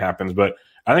that kind of happens. But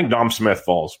I think Dom Smith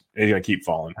falls. He's going to keep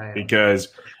falling because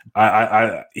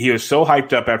he was so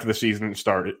hyped up after the season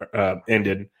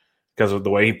ended because of the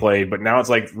way he played. But now it's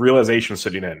realization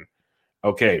sitting in.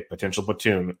 Okay, potential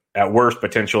platoon. At worst,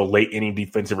 potential late inning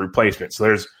defensive replacement. So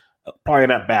there's probably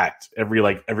an at bat every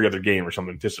other game or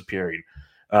something disappearing.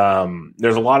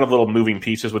 There's a lot of little moving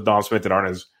pieces with Dom Smith that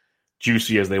aren't as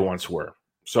juicy as they once were.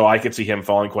 So I could see him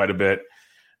falling quite a bit.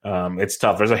 It's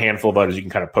tough. There's a handful of others you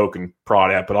can kind of poke and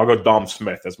prod at, but I'll go Dom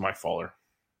Smith as my faller.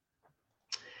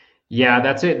 Yeah,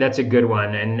 that's it. That's a good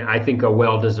one, and I think a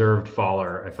well-deserved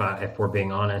faller. If we're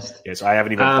being honest. Yes, I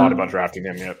haven't even thought about drafting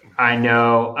him yet. I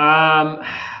know,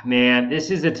 man. This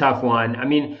is a tough one. I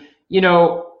mean,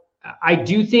 I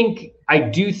do think.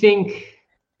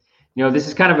 This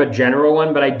is kind of a general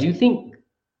one, but I do think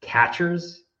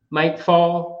catchers might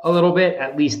fall a little bit,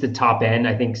 at least the top end.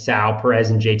 I think Sal, Perez,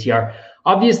 and JTR.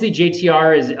 Obviously,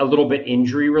 JTR is a little bit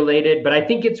injury related, but I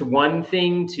think it's one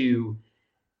thing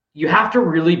you have to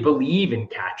really believe in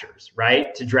catchers,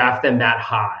 right? To draft them that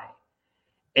high.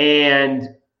 And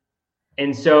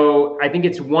so I think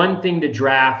it's one thing to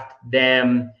draft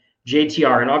them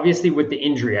JTR. And obviously with the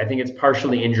injury, I think it's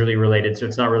partially injury related. So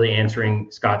it's not really answering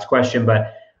Scott's question,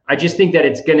 but I just think that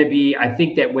it's going to be, I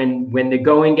think that when the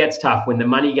going gets tough, when the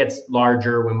money gets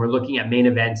larger, when we're looking at main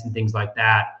events and things like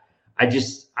that, I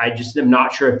just am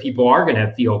not sure if people are going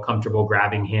to feel comfortable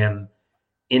grabbing him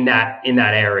in that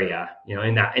area,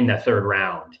 in the third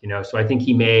round, So I think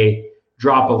he may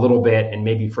drop a little bit and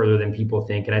maybe further than people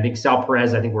think. And I think Sal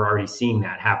Perez, I think we're already seeing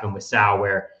that happen with Sal,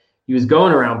 where he was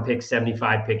going around pick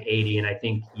 75, pick 80. And I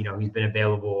think, he's been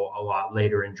available a lot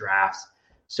later in drafts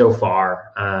so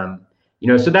far.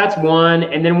 So that's one.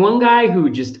 And then one guy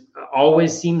who just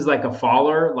always seems like a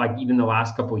faller, like even the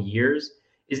last couple of years,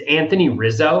 is Anthony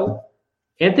Rizzo.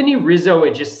 Anthony Rizzo,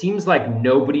 it just seems like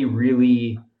nobody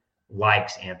really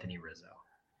likes Anthony Rizzo.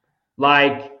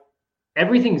 Like,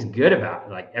 everything's good about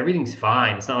it. Like, everything's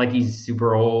fine. It's not like he's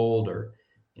super old or,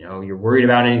 you're worried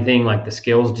about anything, like the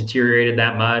skills deteriorated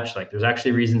that much. Like, there's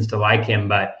actually reasons to like him,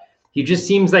 but he just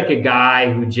seems like a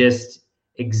guy who just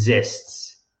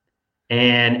exists.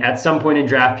 And at some point in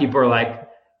draft, people are like,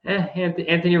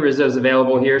 Anthony Rizzo's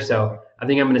available here, so I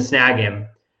think I'm going to snag him.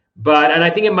 And I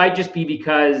think it might just be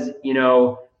because,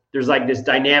 there's like this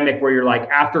dynamic where you're like,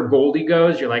 after Goldie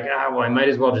goes, you're like, I might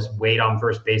as well just wait on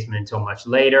first baseman until much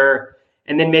later.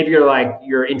 And then maybe you're like,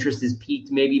 your interest is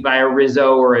piqued maybe by a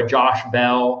Rizzo or a Josh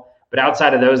Bell. But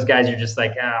outside of those guys, you're just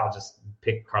like, I'll just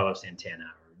pick Carlos Santana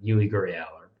or Yuli Gurriel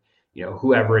or,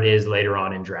 whoever it is later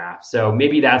on in draft. So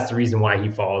maybe that's the reason why he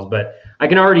falls. But I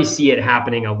can already see it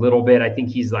happening a little bit. I think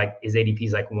his ADP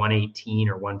is like 118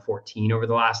 or 114 over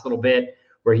the last little bit,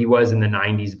 where he was in the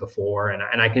 90s before.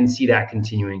 And I can see that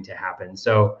continuing to happen.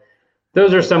 So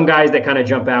those are some guys that kind of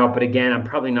jump out. But again, I'm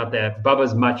probably not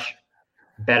Bubba's much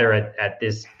better at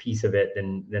this piece of it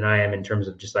than I am in terms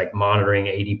of just like monitoring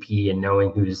ADP and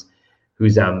knowing who's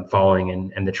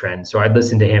following and the trend. So I'd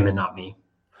listen to him and not me.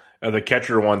 The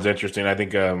catcher one's interesting. I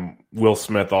think Will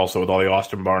Smith also, with all the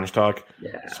Austin Barnes talk,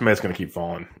 Smith's going to keep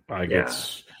falling. I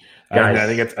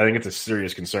think it's a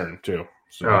serious concern too.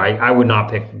 So. I would not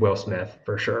pick Will Smith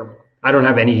for sure. I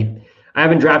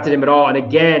haven't drafted him at all. And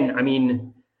again, I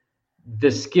mean,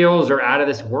 the skills are out of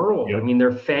this world. Yep. I mean,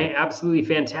 they're absolutely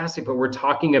fantastic, but we're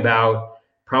talking about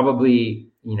probably,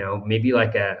 maybe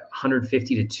like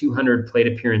 150 to 200 plate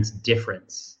appearance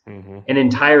difference, an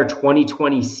entire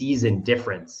 2020 season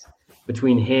difference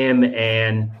between him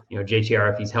and,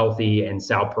 JTR if he's healthy, and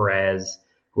Sal Perez,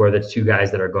 who are the two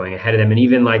guys that are going ahead of them. And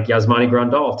even like Yasmani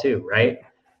Grandal too, right?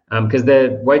 Because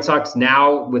the White Sox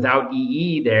now, without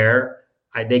EE there,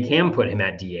 they can put him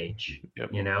at DH,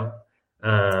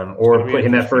 or put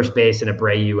him at first base and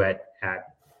Abreu at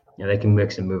they can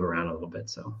mix and move around a little bit.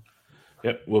 So,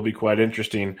 yep, will be quite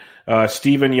interesting.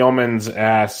 Steven Yeomans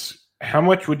asks, how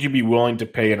much would you be willing to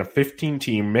pay in a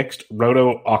 15-team mixed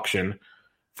roto auction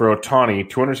for Ohtani,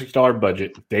 $260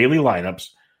 budget, daily lineups,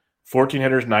 14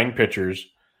 hitters, 9 pitchers?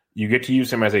 You get to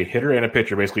use him as a hitter and a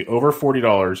pitcher, basically over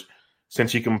 $40,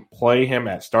 since you can play him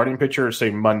at starting pitcher, say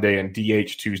Monday, and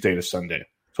DH Tuesday to Sunday.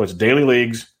 So it's daily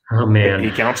leagues. Oh, man.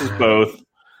 He counts as both.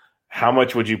 How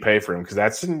much would you pay for him? Because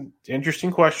that's an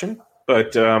interesting question.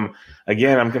 But,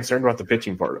 again, I'm concerned about the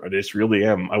pitching part. I just really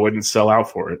am. I wouldn't sell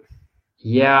out for it.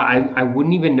 Yeah, I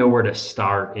wouldn't even know where to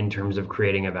start in terms of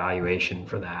creating a valuation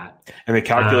for that. And the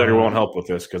calculator won't help with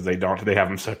this because they have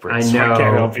them separate. I know. So I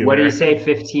can't help you. What do you say,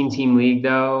 15-team league,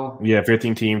 though? Yeah,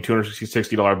 15-team,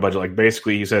 $260 budget. Like,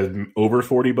 basically, he says over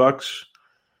 $40.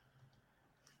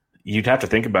 You'd have to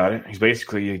think about it. He's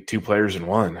basically 2 players in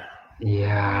one.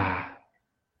 Yeah.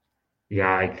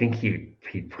 Yeah, I think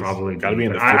he'd probably got to be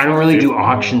in the 50, I don't really do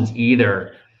auctions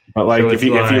either. But like, so if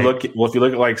you look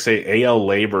at like, say, AL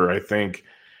Labor, I think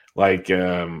like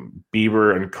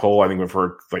Bieber and Cole, I think were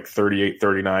for like 38,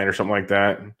 39 or something like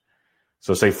that.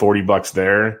 So say $40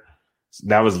 there.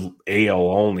 That was AL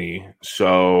only.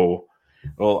 So,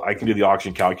 well, I can do the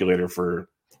auction calculator for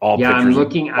all pitchers. I'm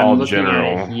looking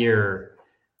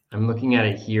at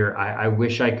it here. I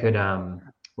wish I could.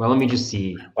 Well, let me just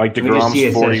see. Like DeGrom's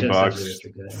 $40.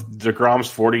 DeGrom's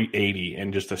 40-80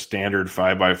 and just a standard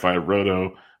 5x5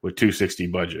 roto with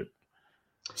 $260 budget.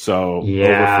 So over 40,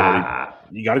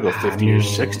 you got to go 50 or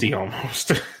 60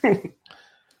 almost.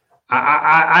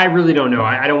 I really don't know.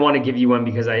 I don't want to give you one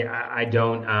because I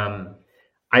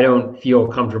don't feel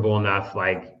comfortable enough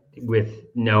like with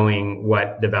knowing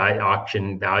what the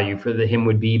auction value for him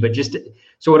would be. But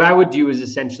so what I would do is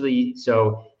essentially,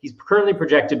 so he's currently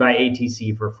projected by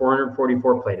ATC for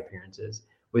 444 plate appearances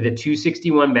with a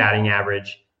 261 batting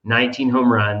average, 19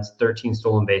 home runs, 13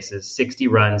 stolen bases, 60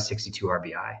 runs, 62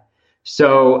 RBI.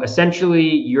 So essentially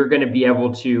you're going to be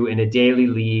able to, in a daily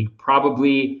league,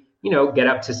 probably, get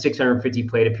up to 650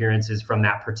 plate appearances from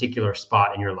that particular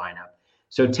spot in your lineup.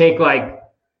 So take like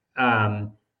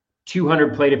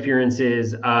 200 plate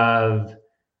appearances of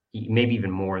maybe even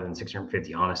more than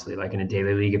 650, honestly, like in a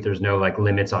daily league, if there's no like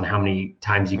limits on how many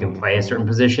times you can play a certain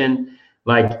position,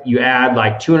 like you add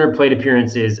like 200 plate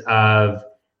appearances of,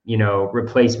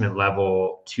 replacement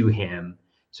level to him.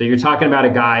 So you're talking about a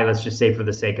guy, let's just say for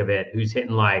the sake of it, who's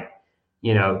hitting like,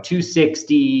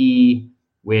 260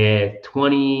 with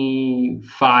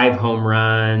 25 home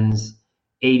runs,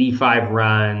 85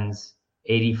 runs,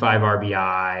 85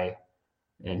 RBI,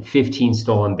 and 15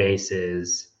 stolen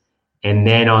bases. And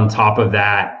then on top of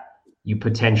that, you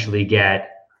potentially get,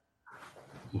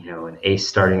 an ace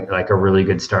starting, like a really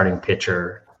good starting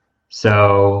pitcher.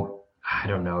 So I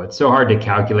don't know. It's so hard to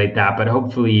calculate that, but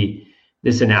hopefully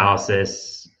this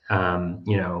analysis, has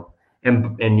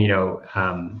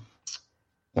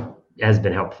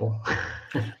been helpful.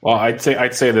 Well, I'd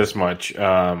say this much.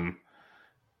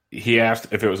 He asked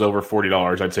if it was over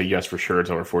 $40. I'd say yes, for sure. It's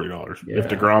over $40. Yeah. If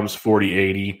DeGrom's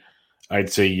 40-80,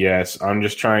 I'd say yes. I'm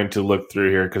just trying to look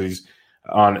through here because he's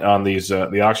on these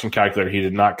the auction calculator. He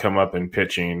did not come up in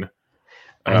pitching.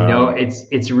 I know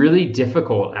it's really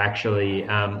difficult actually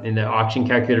in the auction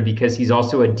calculator because he's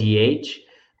also a DH.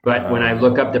 But when I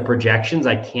look up the projections,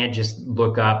 I can't just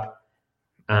look up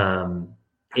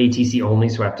ATC only,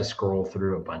 so I have to scroll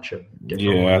through a bunch of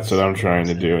different ones. That's what I'm trying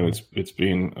to do, and it's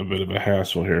being a bit of a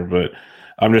hassle here. But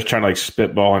I'm just trying to like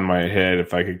spitball in my head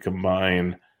if I could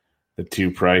combine the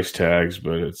two price tags,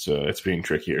 but it's being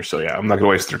trickier. So yeah, I'm not gonna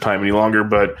waste their time any longer.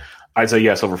 But I'd say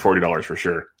yes, over $40 for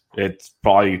sure. It's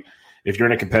probably, if you're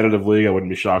in a competitive league, I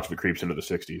wouldn't be shocked if it creeps into the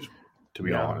 60s, to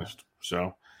be honest.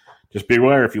 So just be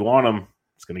aware if you want them,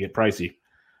 it's going to get pricey.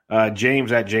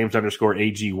 James at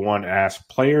James_AG1 asks,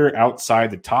 player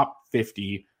outside the top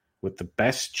 50 with the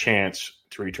best chance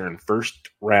to return first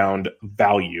round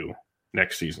value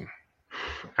next season.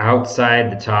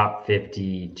 Outside the top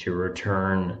 50 to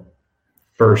return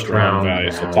first round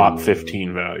value. So top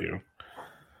 15 value.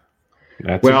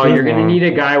 You're going to need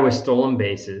a guy with stolen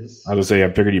bases. I was say,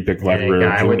 I figured you picked a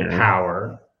guy with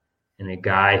power, and a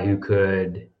guy who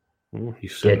could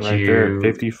he's get right you there at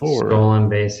 54 stolen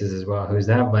bases as well. Who's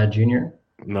that? Vlad Jr.?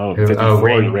 No,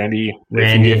 54. Randy.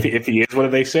 If he is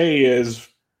what they say he is.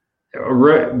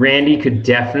 Randy could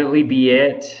definitely be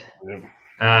it. Yeah.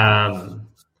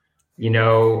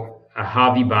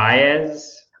 Javi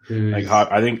Baez.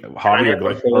 I think Javi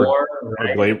or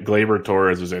Gleyber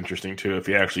Torres is interesting too. If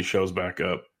he actually shows back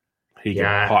up, he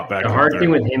can pop back. The hard thing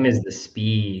with him is the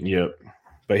speed. Yep,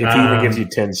 but if he even gives you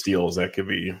 10 steals, that could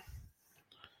be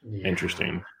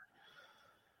interesting.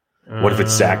 What if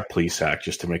it's sack, please sack,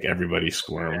 just to make everybody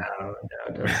squirm? No,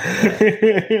 don't say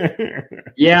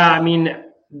that. Yeah, I mean,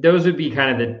 those would be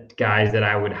kind of the guys that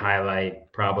I would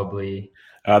highlight probably.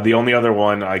 The only other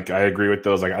one, I agree with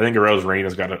those. Like I think Arozarena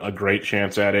has got a great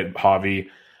chance at it. Javi,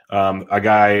 a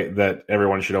guy that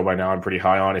everyone should know by now I'm pretty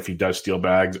high on. If he does steal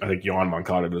bags, I think Yohan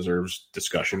Moncada deserves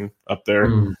discussion up there.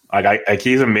 Like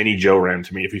he's a mini Joe Ram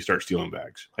to me if he starts stealing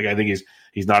bags. Like I think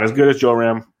he's not as good as Joe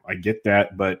Ram. I get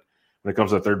that, but when it comes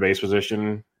to the third base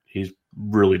position, he's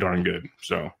really darn good.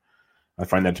 So I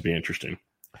find that to be interesting.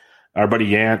 Our buddy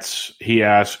Yance, he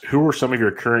asks, who are some of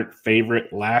your current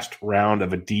favorite last round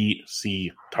of a DC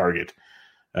target?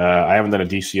 I haven't done a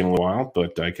DC in a while,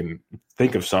 but I can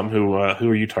think of some. Who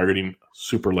are you targeting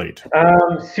super late?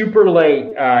 Super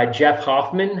late. Jeff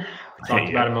Hoffman. Talked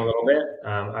about him a little bit.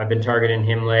 I've been targeting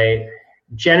him late.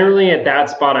 Generally at that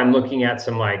spot, I'm looking at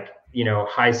some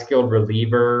high skilled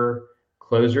reliever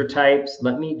closer types.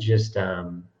 Let me just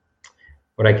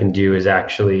what I can do is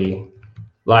actually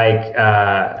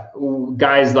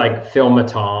guys like Phil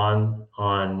Maton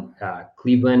on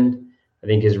Cleveland, I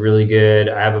think is really good.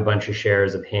 I have a bunch of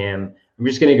shares of him. I'm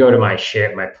just going to go to my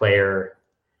player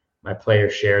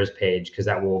shares page because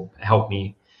that will help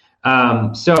me.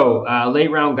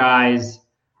 Late round guys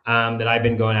that I've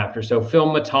been going after. So Phil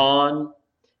Maton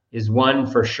is one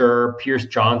for sure. Pierce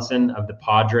Johnson of the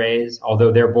Padres,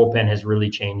 although their bullpen has really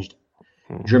changed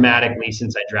dramatically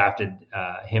since I drafted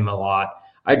him a lot.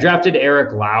 I drafted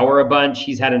Eric Lauer a bunch.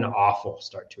 He's had an awful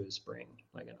start to his spring,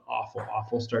 like an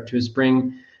awful start to his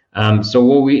spring. So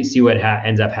we'll see what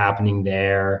ends up happening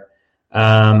there.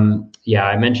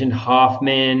 I mentioned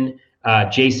Hoffman,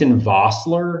 Jason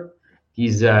Vossler.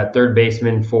 He's a third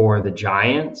baseman for the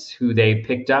Giants, who they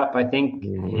picked up, I think,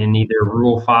 in either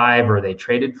Rule 5 or they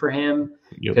traded for him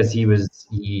because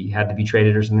he had to be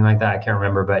traded or something like that. I can't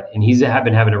remember, and he's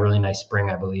been having a really nice spring,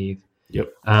 I believe. Yep.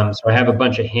 So I have a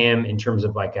bunch of him in terms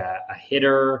of like a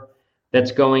hitter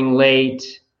that's going late.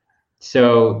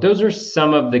 So those are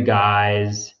some of the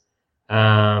guys.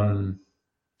 Vossler,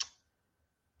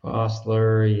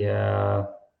 yeah.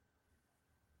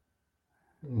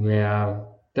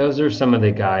 Those are some of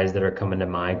the guys that are coming to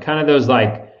mind. Kind of those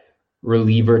like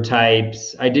reliever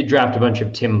types. I did draft a bunch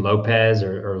of Tim Lopez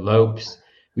or Lopes,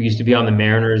 who used to be on the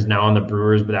Mariners, now on the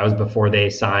Brewers, but that was before they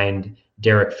signed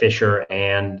Derek Fisher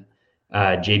and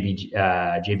JBJ,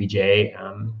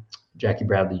 Jackie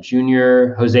Bradley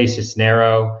Jr. Jose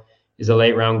Cisnero is a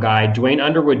late round guy. Dwayne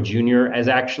Underwood Jr. is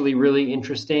actually really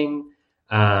interesting.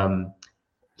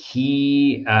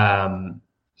 He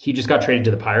just got traded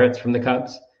to the Pirates from the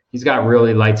Cubs. He's got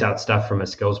really lights out stuff from a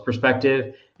skills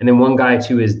perspective. And then one guy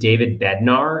too is David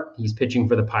Bednar. He's pitching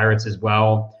for the Pirates as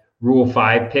well. Rule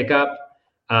 5 pickup.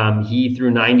 He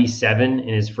threw 97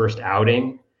 in his first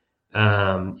outing.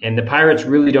 And the Pirates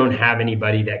really don't have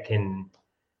anybody that can,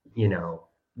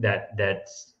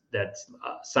 that's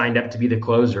signed up to be the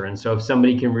closer. And so if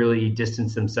somebody can really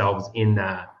distance themselves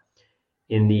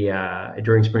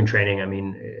during spring training, I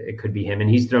mean, it could be him. And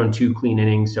he's thrown 2 clean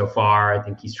innings so far. I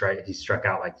think he struck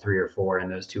out like 3 or 4 in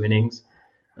those 2 innings.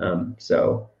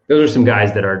 So those are some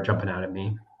guys that are jumping out at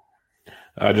me.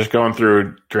 Just going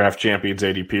through Draft Champions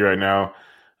ADP right now,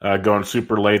 going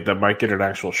super late. That might get an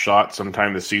actual shot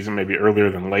sometime this season, maybe earlier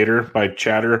than later by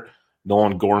chatter.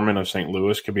 Nolan Gorman of St.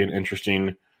 Louis could be an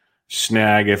interesting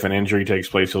snag. If an injury takes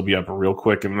place, he'll be up real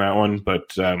quick in that one.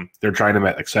 But they're trying him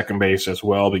at second base as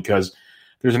well because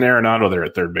there's an Arenado there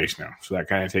at third base now. So that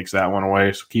kind of takes that one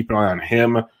away. So keep an eye on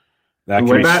him.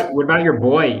 What about your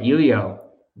boy, Elio?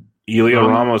 Elio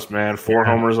Ramos, man, 4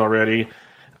 homers already.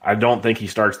 I don't think he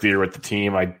starts the year with the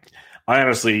team. I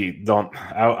honestly don't.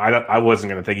 I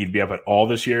wasn't going to think he'd be up at all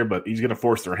this year, but he's going to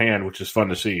force their hand, which is fun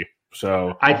to see.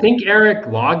 So I think Eric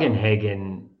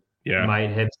Longenhagen might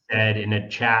have said in a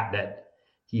chat that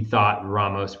he thought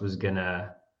Ramos was going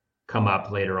to come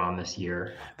up later on this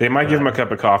year. They might give him a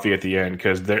cup of coffee at the end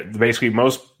because basically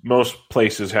most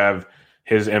places have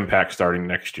his impact starting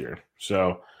next year.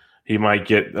 So he might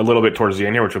get a little bit towards the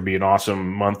end here, which will be an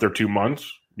awesome month or 2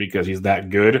 months because he's that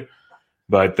good.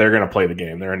 But they're going to play the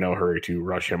game. They're in no hurry to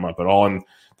rush him up at all, and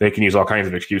they can use all kinds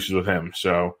of excuses with him.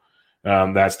 So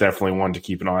that's definitely one to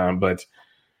keep an eye on. But,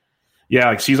 yeah,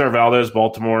 like Cesar Valdez,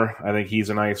 Baltimore, I think he's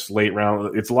a nice late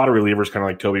round. It's a lot of relievers, kind of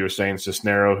like Toby was saying.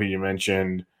 Cisnero, who you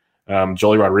mentioned.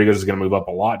 Joely Rodriguez is going to move up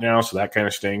a lot now, so that kind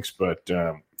of stinks. But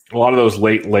a lot of those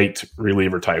late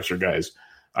reliever types are guys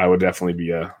I would definitely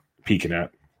be peeking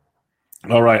at.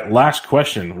 All right, last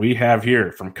question we have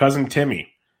here from Cousin Timmy.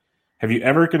 Have you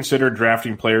ever considered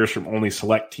drafting players from only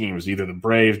select teams, either the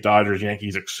Braves, Dodgers,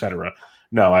 Yankees, etc.?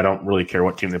 No, I don't really care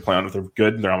what team they play on. If they're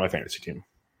good, they're on my fantasy team.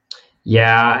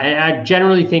 Yeah, I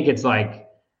generally think it's kind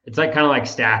of like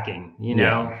stacking, you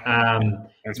know.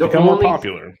 It's become more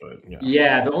popular, but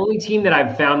yeah. The only team that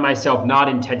I've found myself not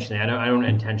intentionally, I don't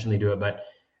intentionally do it, but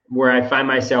where I find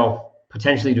myself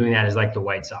potentially doing that is like the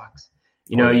White Sox.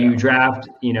 You draft,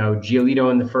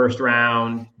 Giolito in the first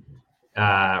round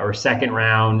or second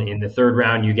round. In the third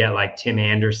round, you get like Tim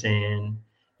Anderson,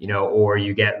 or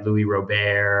you get Louis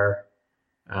Robert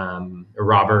or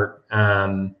Robert.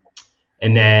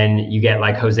 And then you get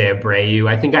like Jose Abreu.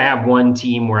 I think I have one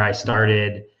team where I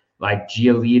started like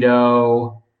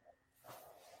Giolito,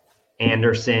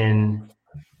 Anderson,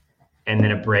 and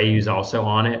then Abreu's also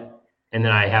on it. And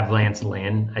then I have Lance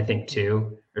Lynn, I think,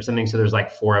 too, or something. So there's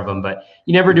like 4 of them, but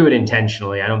you never do it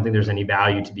intentionally. I don't think there's any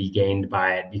value to be gained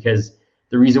by it because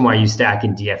the reason why you stack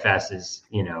in DFS is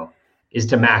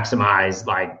to maximize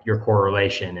like your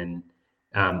correlation. And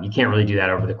you can't really do that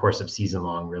over the course of season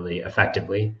long really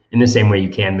effectively in the same way you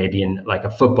can maybe in like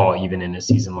a football, even in a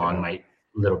season long might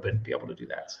a little bit be able to do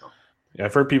that. So yeah,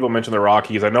 I've heard people mention the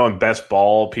Rockies. I know in best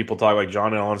ball, people talk like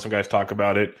John Allen, some guys talk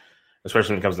about it,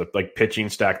 especially when it comes to like pitching,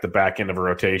 stack the back end of a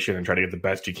rotation and try to get the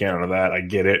best you can out of that. I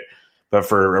get it. But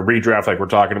for a redraft like we're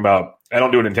talking about, I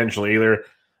don't do it intentionally either.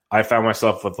 I found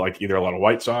myself with like either a lot of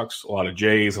White Sox, a lot of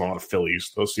Jays, and a lot of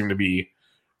Phillies. Those seem to be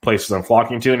places I'm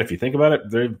flocking to. And if you think about it,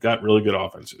 they've got really good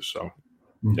offenses. So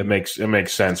it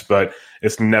makes sense, but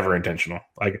it's never intentional.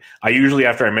 Like I usually,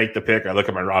 after I make the pick, I look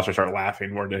at my roster, start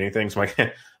laughing more than anything. So I'm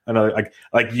like, I know,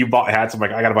 like you bought hats. I'm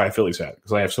like, I got to buy a Phillies hat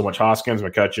because I have so much Hoskins,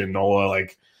 McCutchen, Nola,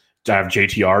 like I have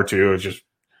JTR too.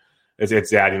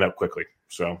 It's adding up quickly.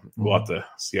 So we'll have to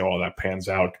see how all that pans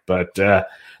out. But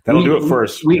that'll do it for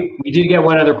us. We did get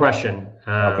one other question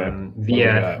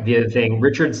via the thing.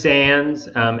 Richard Sands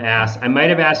asked, I might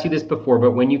have asked you this before,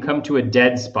 but when you come to a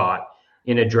dead spot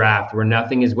in a draft where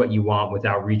nothing is what you want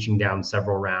without reaching down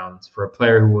several rounds for a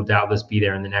player who will doubtless be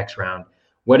there in the next round,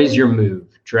 what is your move?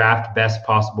 Draft best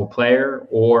possible player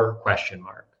or question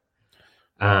mark?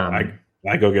 I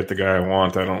go get the guy I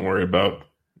want. I don't worry about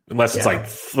unless it's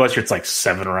like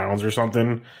 7 rounds or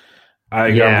something.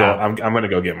 I'm going to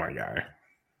go get my guy.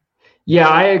 Yeah,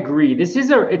 I agree.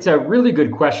 It's a really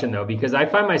good question though, because I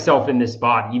find myself in this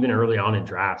spot even early on in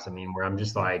drafts. I mean, where I'm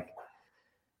just like,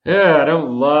 Yeah, I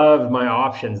don't love my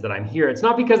options that I'm here. It's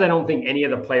not because I don't think any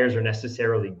of the players are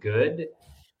necessarily good,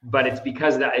 but it's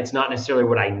because that it's not necessarily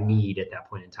what I need at that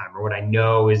point in time or what I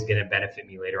know is going to benefit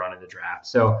me later on in the draft.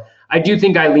 So I do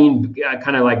think I lean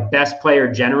kind of like best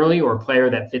player generally or player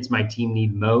that fits my team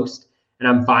need most. And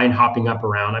I'm fine hopping up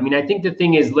around. I mean, I think the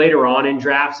thing is later on in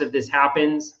drafts, if this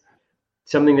happens,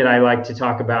 something that I like to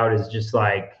talk about is just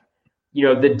like,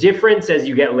 the difference as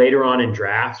you get later on in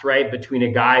drafts, right, between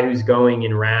a guy who's going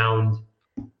in round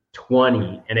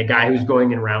 20 and a guy who's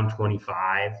going in round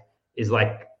 25 is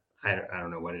like, I don't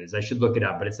know what it is. I should look it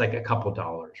up, but it's like a couple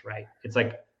dollars, right? It's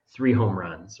like 3 home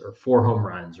runs or 4 home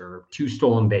runs or 2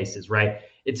 stolen bases, right?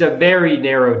 It's a very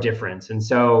narrow difference. And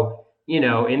so,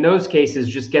 in those cases,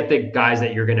 just get the guys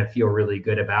that you're going to feel really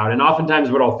good about. And oftentimes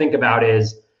what I'll think about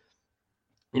is,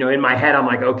 in my head, I'm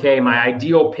like, okay, my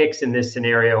ideal picks in this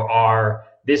scenario are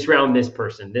this round, this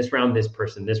person, this round, this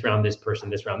person, this round, this person,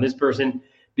 this round, this person,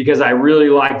 because I really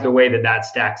like the way that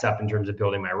stacks up in terms of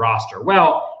building my roster.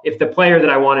 Well, if the player that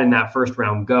I want in that first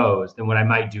round goes, then what I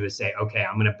might do is say, okay,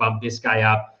 I'm going to bump this guy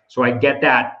up so I get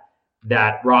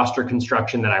that roster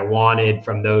construction that I wanted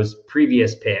from those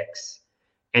previous picks.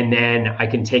 And then I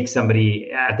can take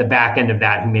somebody at the back end of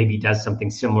that who maybe does something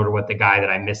similar to what the guy that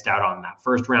I missed out on that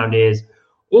first round is.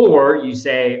 Or you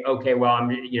say, okay, well,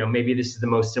 maybe this is the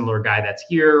most similar guy that's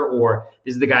here, or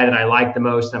this is the guy that I like the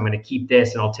most. I'm going to keep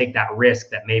this, and I'll take that risk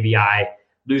that maybe I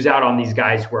lose out on these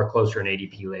guys who are closer in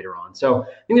ADP later on. So I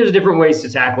think there's different ways to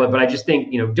tackle it, but I just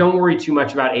think, don't worry too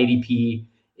much about ADP.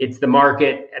 It's the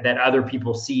market that other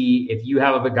people see. If you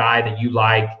have a guy that you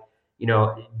like,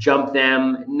 jump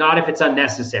them, not if it's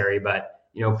unnecessary, but,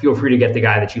 feel free to get the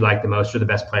guy that you like the most or the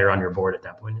best player on your board at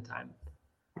that point in time.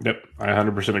 Yep, I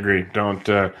 100% agree. Don't.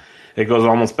 It goes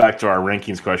almost back to our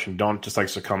rankings question. Don't just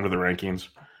succumb to the rankings.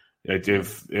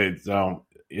 If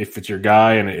it's your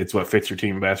guy and it's what fits your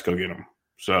team best, go get him.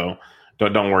 So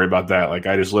don't worry about that.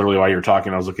 I just literally while you were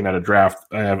talking, I was looking at a draft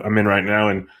I'm in right now,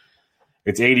 and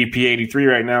it's ADP 83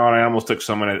 right now, and I almost took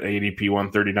someone at ADP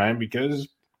 139 because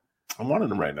I wanted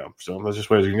him right now. So that's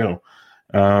just where you can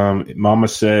go. Mama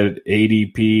said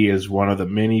ADP is one of the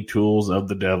many tools of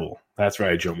the devil. That's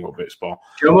right, Jomo Baseball.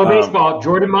 Jomo Baseball,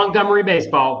 Jordan Montgomery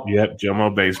Baseball. Yep,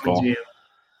 Jomo Baseball.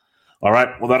 All right,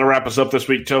 well, that'll wrap us up this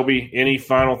week, Toby. Any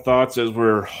final thoughts as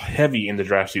we're heavy in the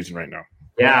draft season right now?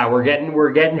 Yeah, we're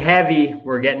getting heavy.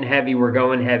 We're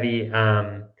going heavy.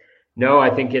 No, I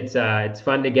think it's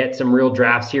fun to get some real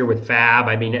drafts here with Fab.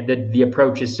 I mean, the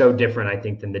approach is so different, I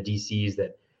think, than the DCs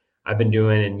that I've been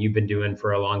doing and you've been doing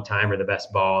for a long time, or the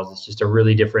best balls. It's just a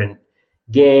really different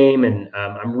game, and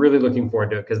I'm really looking forward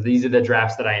to it because these are the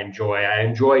drafts that I enjoy. I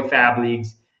enjoy Fab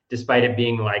Leagues despite it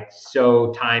being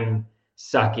so time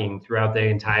sucking throughout the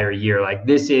entire year.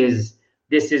 This is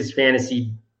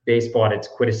fantasy baseball at its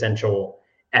quintessential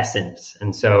essence,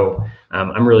 and so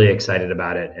I'm really excited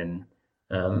about it. And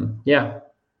yeah,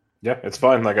 it's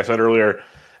fun. Like I said earlier,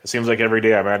 it seems like every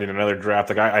day I'm adding another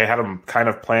draft. I had them kind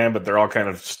of planned, but they're all kind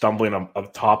of stumbling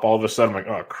up top all of a sudden. I'm like,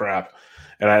 oh crap.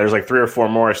 And there's 3 or 4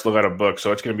 more I still got to book.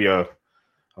 So it's going to be a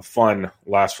fun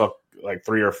last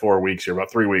 3 or 4 weeks here,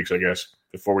 about 3 weeks, I guess,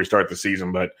 before we start the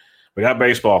season. But we got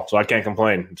baseball, so I can't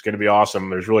complain. It's going to be awesome.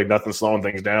 There's really nothing slowing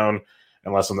things down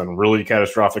unless something really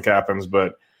catastrophic happens.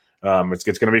 But it's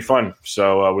going to be fun.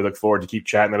 So we look forward to keep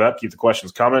chatting it up, keep the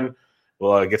questions coming.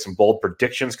 We'll get some bold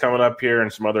predictions coming up here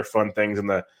and some other fun things in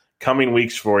the coming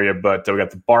weeks for you. But we got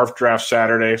the Barf Draft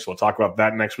Saturday, so we'll talk about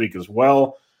that next week as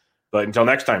well. But until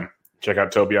next time, check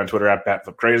out Toby on Twitter at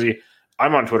BatFlipCrazy.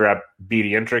 I'm on Twitter at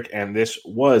BDintric, and this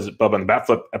was Bubba and the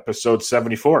Batflip, episode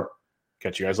 74.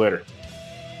 Catch you guys later.